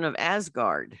children of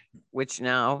Asgard, which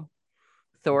now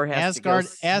Thor has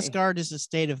Asgard is a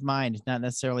state of mind, not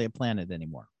necessarily a planet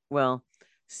anymore. Well,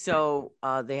 so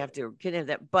they have to kidnap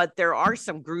that, but there are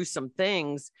some gruesome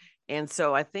things, and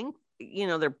so I think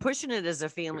they're pushing it as a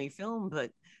family film,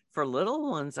 but for little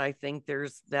ones, I think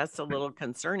that's a little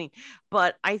concerning.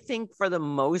 But I think for the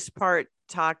most part,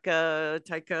 Taika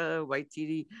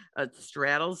Waititi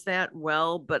straddles that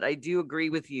well. But I do agree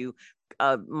with you.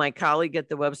 My colleague at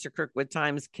the Webster Kirkwood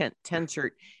Times, Kent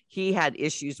Tenchert, he had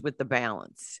issues with the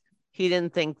balance. He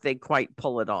didn't think they quite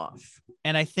pull it off.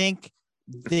 And I think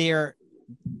I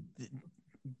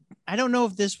don't know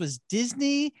if this was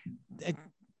Disney.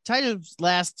 Taika's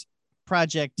last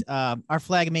project, Our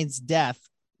Flag Means Death.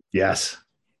 Yes.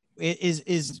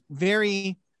 Is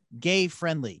very gay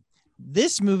friendly.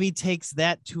 This movie takes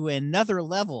that to another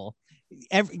level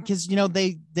because,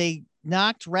 they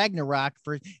knocked Ragnarok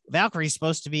for Valkyrie's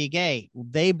supposed to be gay.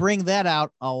 They bring that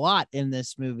out a lot in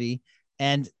this movie.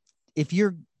 And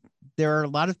there are a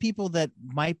lot of people that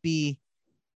might be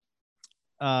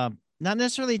not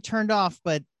necessarily turned off,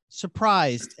 but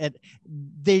surprised at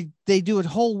they do a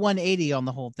whole 180 on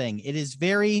the whole thing. It is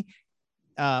very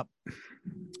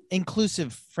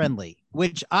inclusive friendly,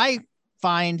 which I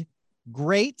find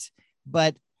great,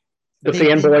 but the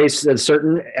fanboys, a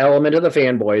certain element of the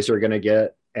fanboys are going to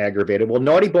get aggravated. Well,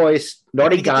 naughty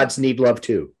gods need love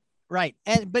too. Right.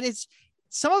 But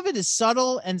some of it is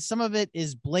subtle and some of it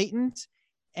is blatant,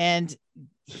 and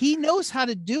he knows how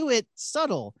to do it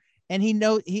subtle. And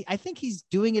I think he's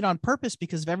doing it on purpose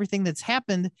because of everything that's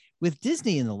happened with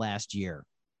Disney in the last year.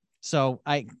 So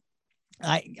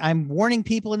I'm warning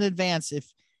people in advance, if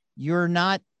you're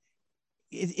not,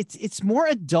 it's more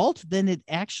adult than it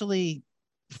actually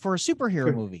for a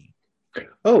superhero movie.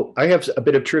 Oh, I have a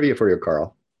bit of trivia for you,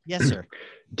 Carl. Yes, sir.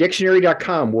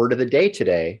 Dictionary.com word of the day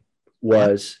today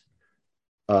was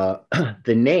the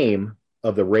name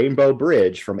of the Rainbow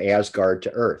Bridge from Asgard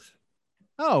to Earth.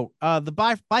 Oh,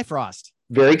 the Bifrost.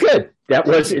 Very good. That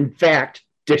was, in fact,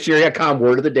 Dictionary.com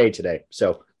word of the day today.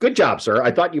 So good job, sir.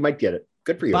 I thought you might get it.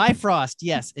 Good for you. Bifrost.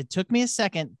 Yes. It took me a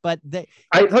second, but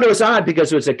I thought it was odd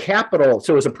because it was a capital.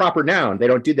 So it was a proper noun. They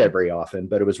don't do that very often,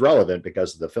 but it was relevant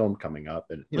because of the film coming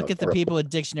up. And look at the people at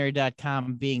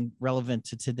Dictionary.com being relevant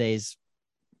to today's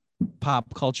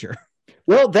pop culture.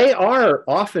 Well, they are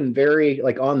often very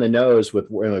on the nose with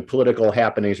political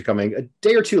happenings are coming. A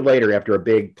day or two later after a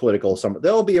big political summer,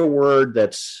 there'll be a word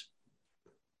that's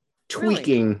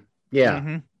tweaking. Really? Yeah.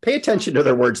 Mm-hmm. Pay attention to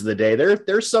their words of the day.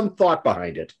 There's some thought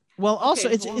behind it. Well, also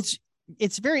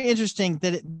it's very interesting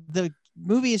that the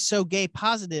movie is so gay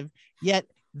positive, yet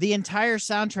the entire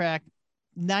soundtrack,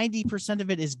 90% of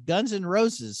it is Guns N'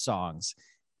 Roses songs,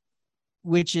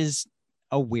 which is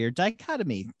a weird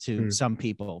dichotomy to some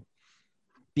people,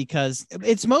 because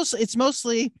it's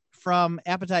mostly from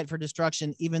Appetite for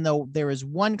Destruction, even though there is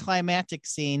one climactic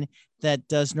scene that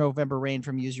does November Rain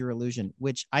from Use Your Illusion,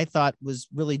 which I thought was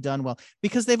really done well,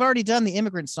 because they've already done the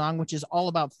Immigrant Song, which is all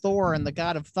about Thor and the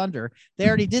God of Thunder. They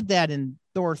already did that in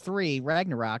Thor 3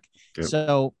 Ragnarok. Yep.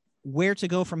 So where to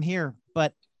go from here?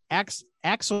 But Axl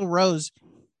Rose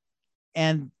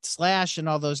and Slash and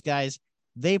all those guys,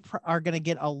 they are going to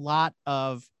get a lot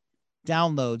of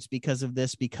downloads because of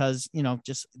this, because, you know,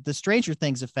 just the Stranger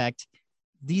Things effect.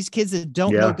 These kids that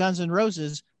don't know Guns N'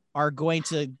 Roses are going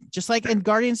to, just like in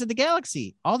Guardians of the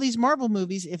Galaxy, all these Marvel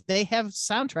movies, if they have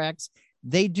soundtracks,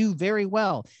 they do very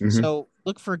well. So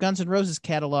look for Guns N' Roses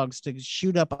catalogs to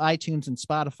shoot up iTunes and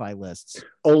Spotify lists.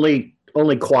 Only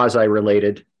quasi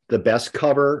related. The best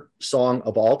cover song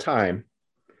of all time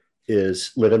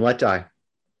is Live and Let Die.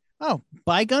 Oh,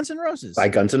 by Guns N' Roses. By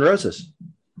Guns N' Roses.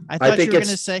 I thought you were going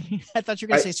to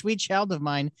say Sweet Child of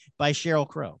Mine by Sheryl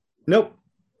Crow. Nope.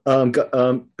 Live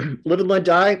and Let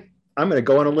Die. I'm going to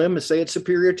go on a limb and say it's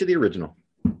superior to the original.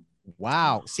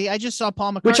 Wow. See, I just saw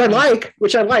Paul McCartney.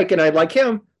 Which I like, and I like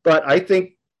him, but I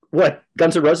think what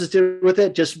Guns N' Roses did with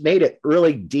it just made it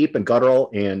really deep and guttural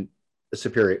and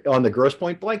superior on the Grosse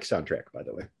Pointe Blank soundtrack, by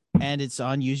the way. And it's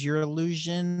on Use Your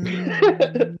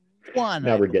Illusion 1.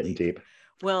 Now we're getting deep.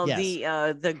 Well,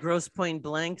 the Grosse Pointe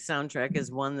Blank soundtrack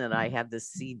is one that I have the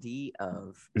CD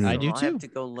of. So I do too. I have to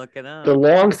go look it up. The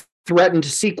long threatened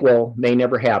sequel may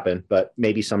never happen, but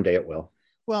maybe someday it will.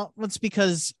 Well, it's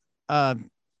because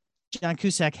John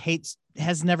Cusack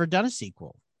has never done a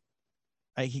sequel.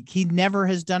 He never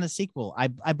has done a sequel.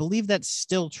 I believe that's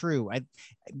still true.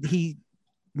 He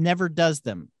never does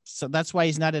them. So that's why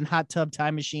he's not in Hot Tub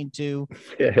Time Machine 2.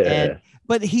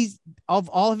 But he's, of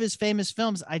all of his famous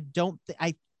films, I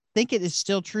think it is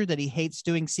still true that he hates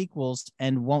doing sequels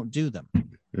and won't do them.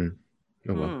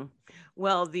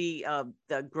 Well, the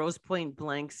Grosse Pointe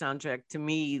Blank soundtrack, to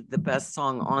me, the best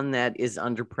song on that is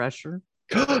Under Pressure.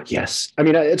 Yes. I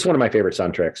mean, it's one of my favorite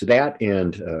soundtracks. That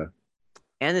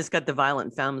and it's got the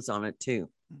Violent Femmes on it too.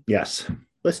 Yes.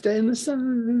 Let's stay in the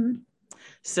sun.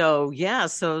 So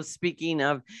speaking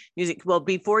of music, well,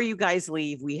 before you guys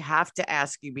leave, we have to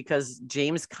ask you, because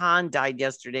James Caan died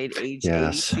yesterday at age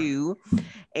 82,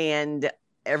 and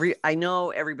I know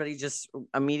everybody just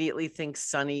immediately thinks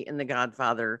Sonny in The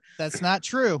Godfather. That's not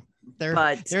true.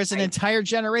 There's an entire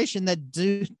generation that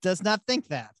does not think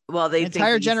that. Well, they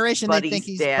think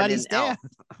he's Buddy's dad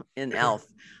in Elf.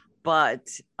 But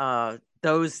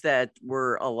those that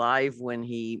were alive when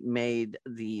he made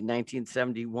the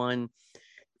 1971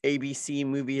 ABC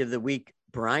Movie of the Week,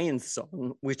 Brian's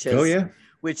Song, which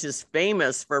is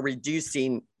famous for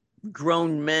reducing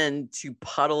grown men to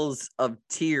puddles of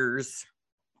tears.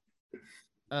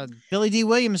 Billy D.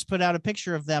 Williams put out a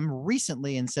picture of them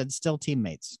recently and said still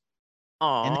teammates.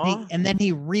 And then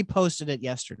he reposted it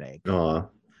yesterday.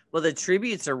 Well, the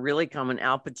tributes are really coming.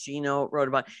 Al Pacino wrote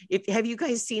about it. Have you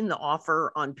guys seen The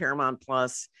Offer on Paramount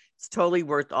Plus? It's totally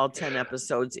worth all 10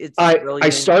 episodes. I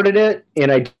started it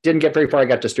and I didn't get very far. I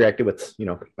got distracted with,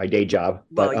 my day job,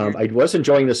 but I was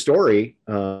enjoying the story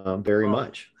very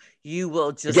much. You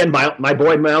will just again, my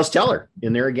boy Miles Teller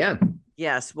in there again.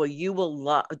 Yes, well, you will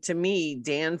love. To me,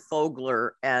 Dan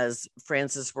Fogler as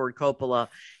Francis Ford Coppola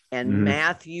and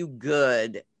Matthew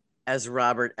Good as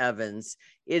Robert Evans.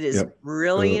 It is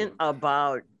brilliant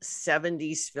about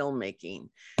 70s filmmaking,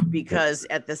 because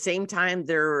at the same time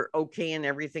they're okay and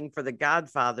everything for The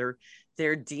Godfather,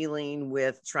 they're dealing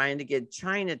with trying to get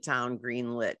Chinatown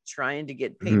greenlit, trying to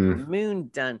get Paper Moon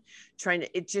done,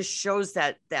 it just shows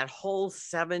that whole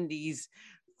 70s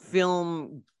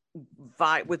film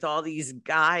vibe with all these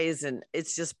guys, and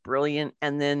it's just brilliant.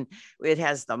 And then it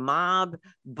has the mob,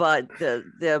 but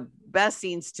the best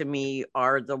scenes to me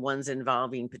are the ones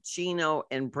involving Pacino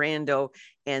and Brando,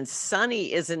 and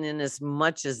Sonny isn't in as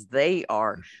much as they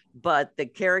are, but the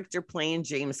character playing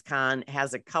James Caan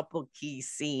has a couple key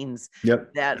scenes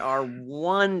that are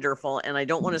wonderful, and I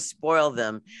don't want to spoil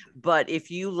them, but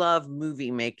if you love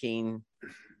movie making,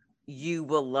 you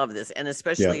will love this, and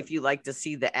especially if you like to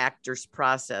see the actor's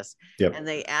process. And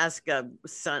they ask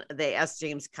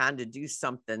James Caan to do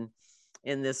something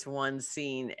in this one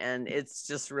scene, and it's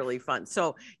just really fun.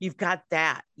 So you've got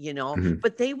that,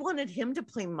 but they wanted him to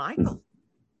play Michael.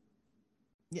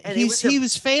 And he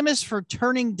was famous for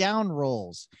turning down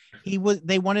roles.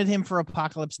 They wanted him for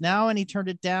Apocalypse Now, and he turned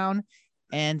it down.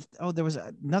 And there was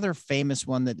another famous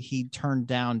one that he turned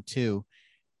down too.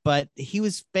 But he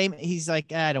was famous. He's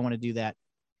like, I don't want to do that.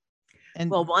 And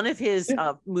well, one of his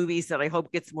movies that I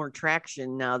hope gets more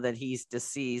traction now that he's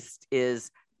deceased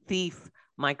is Thief,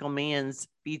 Michael Mann's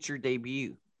feature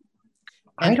debut.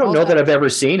 I don't know that I've ever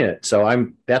seen it, so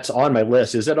that's on my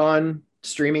list. Is it on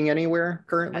streaming anywhere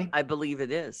currently? I believe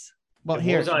it is. Well,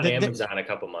 it was on Amazon a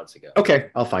couple months ago. Okay,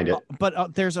 I'll find it. But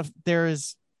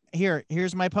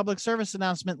here's my public service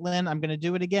announcement, Lynn. I'm going to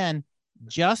do it again.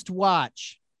 Just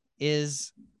Watch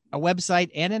is a website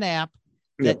and an app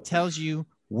that tells you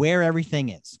where everything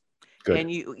is. Good.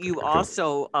 And you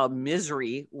also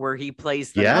Misery, where he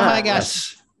plays the oh my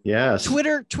gosh. Yes.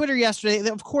 Twitter yesterday,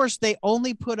 of course, they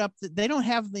only put up they don't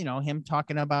have him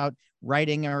talking about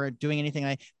writing or doing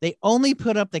anything. They only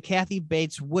put up the Kathy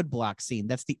Bates woodblock scene.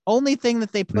 That's the only thing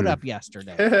that they put up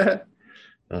yesterday.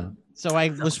 So I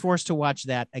was forced to watch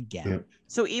that again. Yeah.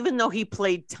 So even though he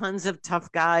played tons of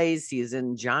tough guys, he's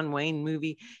in John Wayne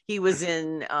movie. He was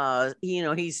in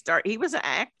he was an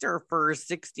actor for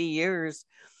 60 years.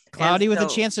 Cloudy with a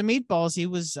Chance of Meatballs. He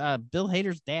was Bill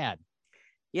Hader's dad.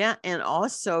 Yeah, and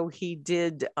also he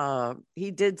did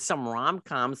some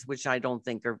rom-coms, which I don't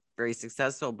think are very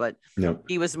successful, but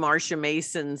he was Marsha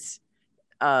Mason's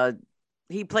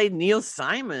he played Neil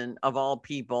Simon of all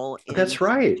people. That's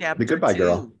right. The Goodbye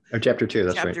Girl. Or chapter 2.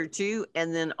 That's chapter 2.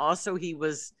 And then also he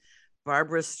was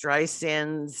Barbara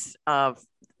Streisand's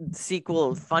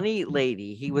sequel, Funny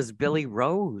Lady. He was Billy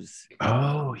Rose.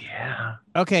 Oh, yeah.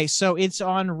 Okay, so it's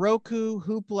on Roku,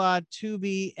 Hoopla,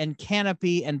 Tubi, and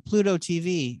Canopy, and Pluto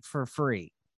TV for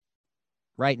free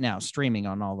right now, streaming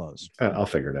on all those. I'll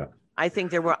figure it out. I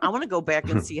think I want to go back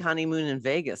and see Honeymoon in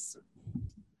Vegas.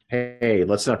 Hey,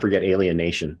 let's not forget Alien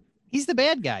Nation. He's the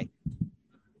bad guy.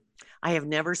 I have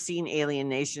never seen Alien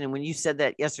Nation, and when you said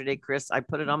that yesterday, Chris, I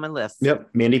put it on my list.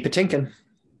 Yep, Mandy Patinkin.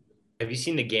 Have you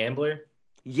seen The Gambler?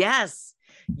 Yes,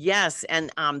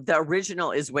 and the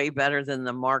original is way better than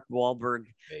the Mark Wahlberg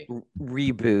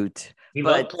reboot. He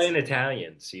loved playing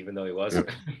Italians, even though he wasn't.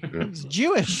 He's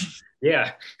Jewish.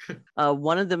 Yeah.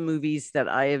 One of the movies that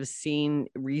I have seen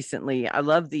recently, I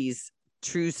love these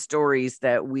true stories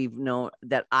that we've known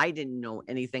that I didn't know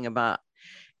anything about.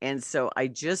 And so I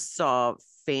just saw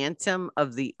Phantom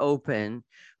of the Open,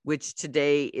 which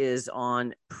today is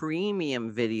on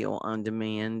premium video on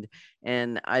demand.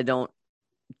 And I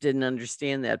didn't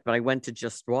understand that, but I went to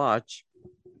Just Watch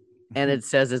and it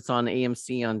says it's on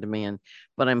AMC on demand,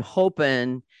 but I'm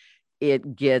hoping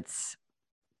it gets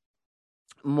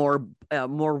more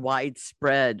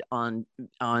widespread on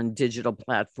digital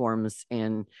platforms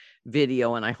and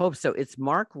video, and I hope so. It's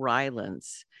Mark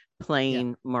Rylance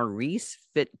playing Maurice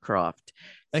Flitcroft,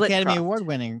 Academy Award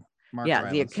winning Mark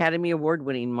Rylance. The Academy Award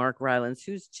winning Mark Rylance,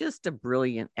 who's just a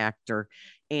brilliant actor,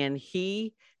 and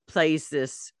he plays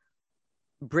this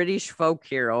British folk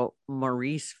hero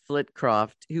Maurice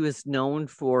Flitcroft, who is known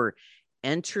for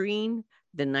entering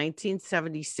the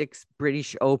 1976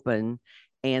 British Open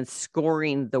and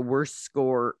scoring the worst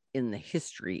score in the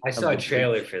history. I saw a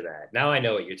trailer for that. Now I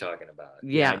know what you're talking about.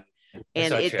 Yeah.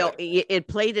 And it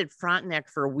played at Frontenac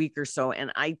for a week or so,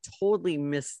 and I totally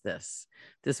missed this.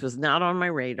 This was not on my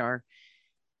radar.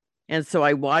 And so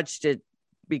I watched it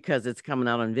because it's coming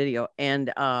out on video,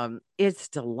 and it's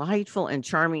delightful and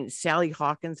charming. Sally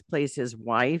Hawkins plays his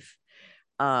wife.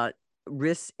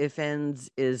 Rhys Ifans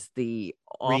is the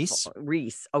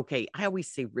Reese. Okay, I always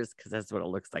say Rhys because that's what it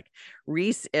looks like.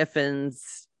 Rhys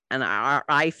Ifans and our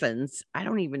Ifans. I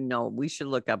don't even know. We should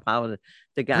look up how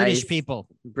the guys. British people.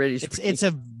 It's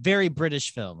a very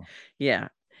British film. Yeah,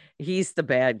 he's the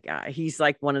bad guy. He's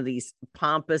like one of these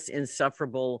pompous,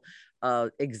 insufferable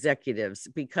executives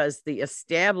because the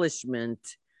establishment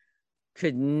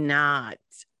could not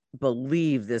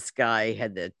believe this guy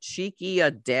had the cheeky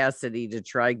audacity to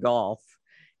try golf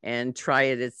and try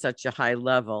it at such a high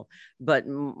level. But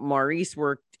Maurice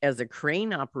worked as a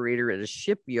crane operator at a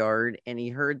shipyard, and he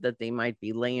heard that they might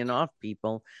be laying off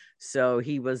people. So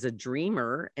he was a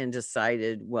dreamer and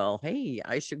decided, well, hey,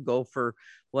 I should go for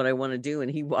what I want to do.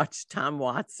 And he watched Tom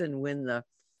Watson win the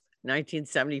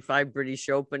 1975 British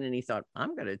Open, and he thought,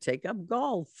 I'm going to take up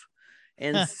golf.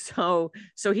 And so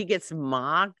he gets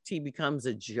mocked. He becomes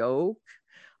a joke,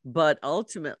 but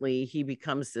ultimately he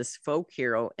becomes this folk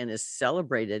hero and is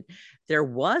celebrated. There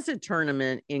was a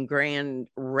tournament in Grand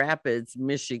Rapids,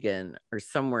 Michigan, or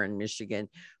somewhere in Michigan,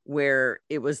 where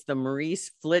it was the Maurice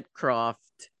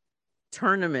Flitcroft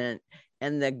tournament,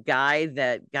 and the guy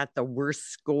that got the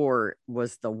worst score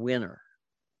was the winner.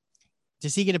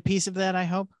 Does he get a piece of that, I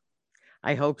hope?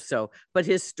 I hope so. But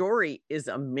his story is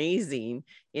amazing.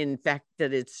 In fact,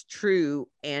 that it's true.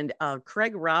 And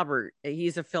Craig Robert,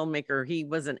 he's a filmmaker. He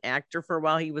was an actor for a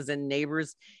while. He was in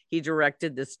Neighbors. He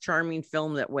directed this charming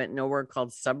film that went nowhere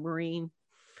called Submarine.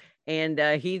 and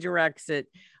he directs it.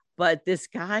 But this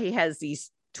guy has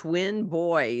these twin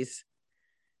boys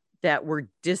that were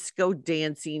disco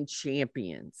dancing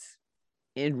champions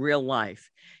in real life.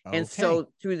 Okay. And so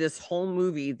through this whole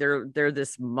movie, they're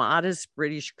this modest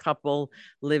British couple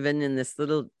living in this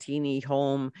little teeny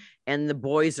home, and the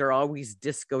boys are always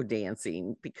disco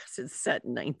dancing because it's set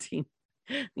in the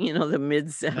mid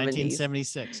 70s,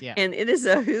 1976. Yeah. And it is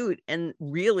a hoot. And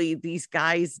really, these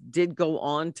guys did go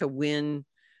on to win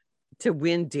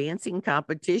dancing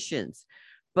competitions,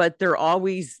 but they're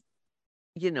always,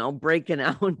 breaking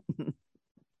out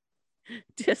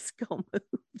disco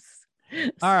moves.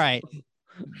 All right.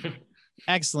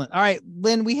 Excellent. All right,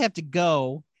 Lynn, we have to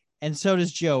go, and so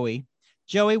does Joey.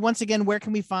 Joey, once again, where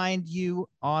can we find you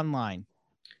online?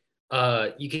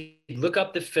 You can look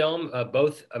up the film,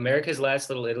 both America's Last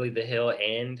Little Italy, The Hill,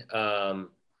 and A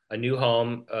New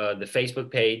Home. The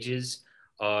Facebook pages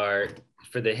are,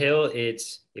 for The Hill,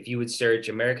 it's, if you would search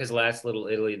America's Last Little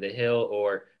Italy, The Hill,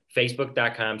 or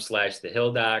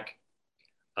facebook.com/thehilldoc.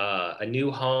 A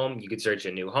New Home, you could search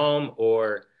A New Home,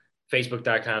 or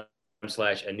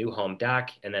facebook.com/A New Home Doc.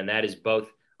 And then that is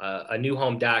both, A New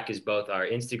Home Doc is both our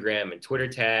Instagram and Twitter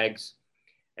tags.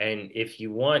 And if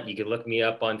you want, you can look me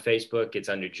up on Facebook. It's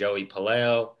under Joey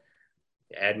Paleo.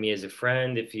 Add me as a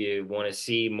friend. If you want to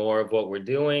see more of what we're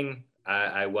doing,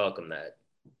 I welcome that.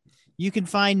 You can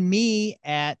find me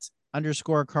at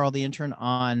 _Carl the Intern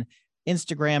on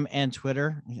Instagram and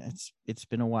Twitter. It's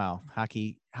been a while.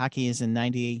 Hockey is in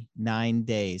 99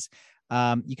 days.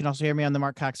 You can also hear me on the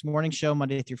Mark Cox Morning Show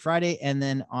Monday through Friday, and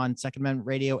then on Second Amendment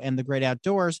Radio and The Great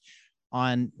Outdoors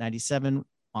on 97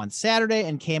 on Saturday,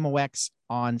 and KMOX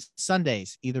on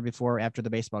Sundays, either before or after the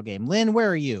baseball game. Lynn, where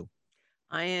are you?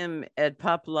 I am at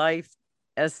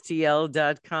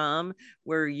poplifestl.com,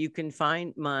 where you can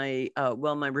find my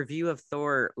my review of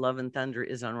Thor Love and Thunder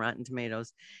is on Rotten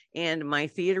Tomatoes, and my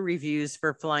theater reviews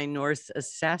for Flying North's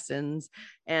Assassins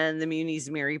and the Muni's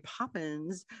Mary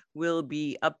Poppins will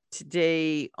be up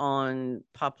today on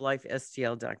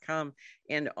poplifestl.com.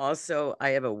 And also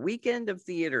I have a weekend of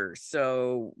theater,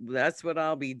 so that's what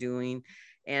I'll be doing.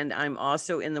 And I'm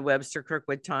also in the Webster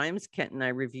Kirkwood Times. Kent and I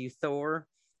review Thor.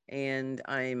 And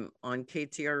I'm on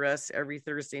KTRS every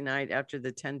Thursday night after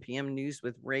the 10 p.m. news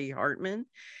with Ray Hartman.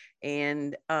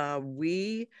 And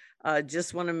we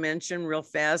just want to mention real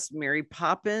fast, Mary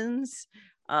Poppins.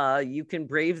 You can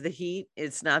brave the heat.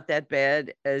 It's not that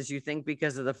bad as you think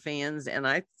because of the fans. And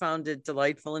I found it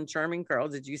delightful and charming. Carl,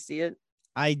 did you see it?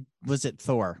 I was at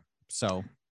Thor. So.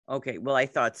 Okay. Well, I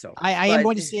thought so. I am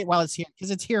going to see it while it's here,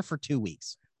 because it's here for 2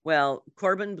 weeks. Well,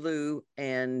 Corbin Bleu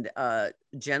and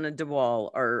Jenna DeWall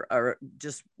are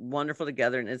just wonderful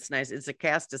together, and it's nice. It's a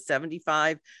cast of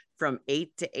 75 from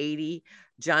 8 to 80.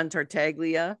 John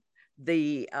Tartaglia,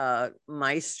 the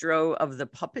maestro of the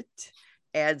puppet,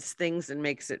 adds things and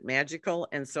makes it magical,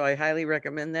 and so I highly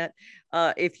recommend that.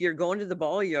 If you're going to the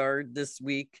Ball Yard this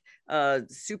week, DC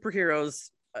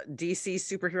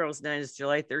Superheroes Night is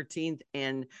July 13th,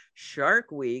 and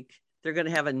Shark Week, they're going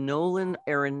to have a Nolan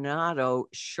Arenado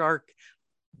shark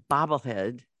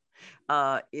bobblehead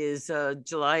is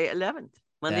July 11th,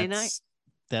 Monday night.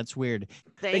 That's weird.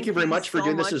 Thank you very much for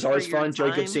doing this. This is always fun.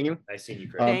 Joey, good seeing you. Nice seeing you,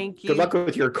 Chris. Thank you. Good luck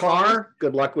with your car.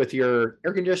 Good luck with your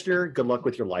air conditioner. Good luck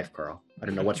with your life, Carl. I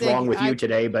don't know what's wrong with you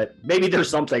today, but maybe there's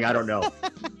something. I don't know.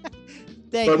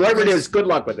 But whatever it is, good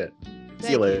luck with it.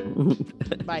 See you later.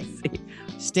 Bye.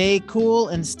 Stay cool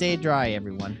and stay dry,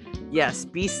 everyone. Yes,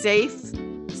 be safe.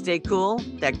 Stay cool.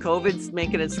 That COVID's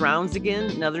making its rounds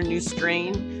again. Another new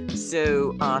strain.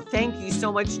 So thank you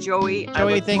so much, Joey.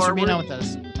 Joey, thanks for being on with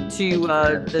us. To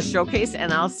the showcase,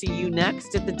 and I'll see you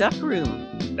next at the Duck Room.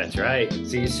 That's right.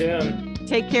 See you soon.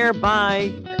 Take care.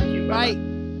 Bye. Thank you. Bye. Bye.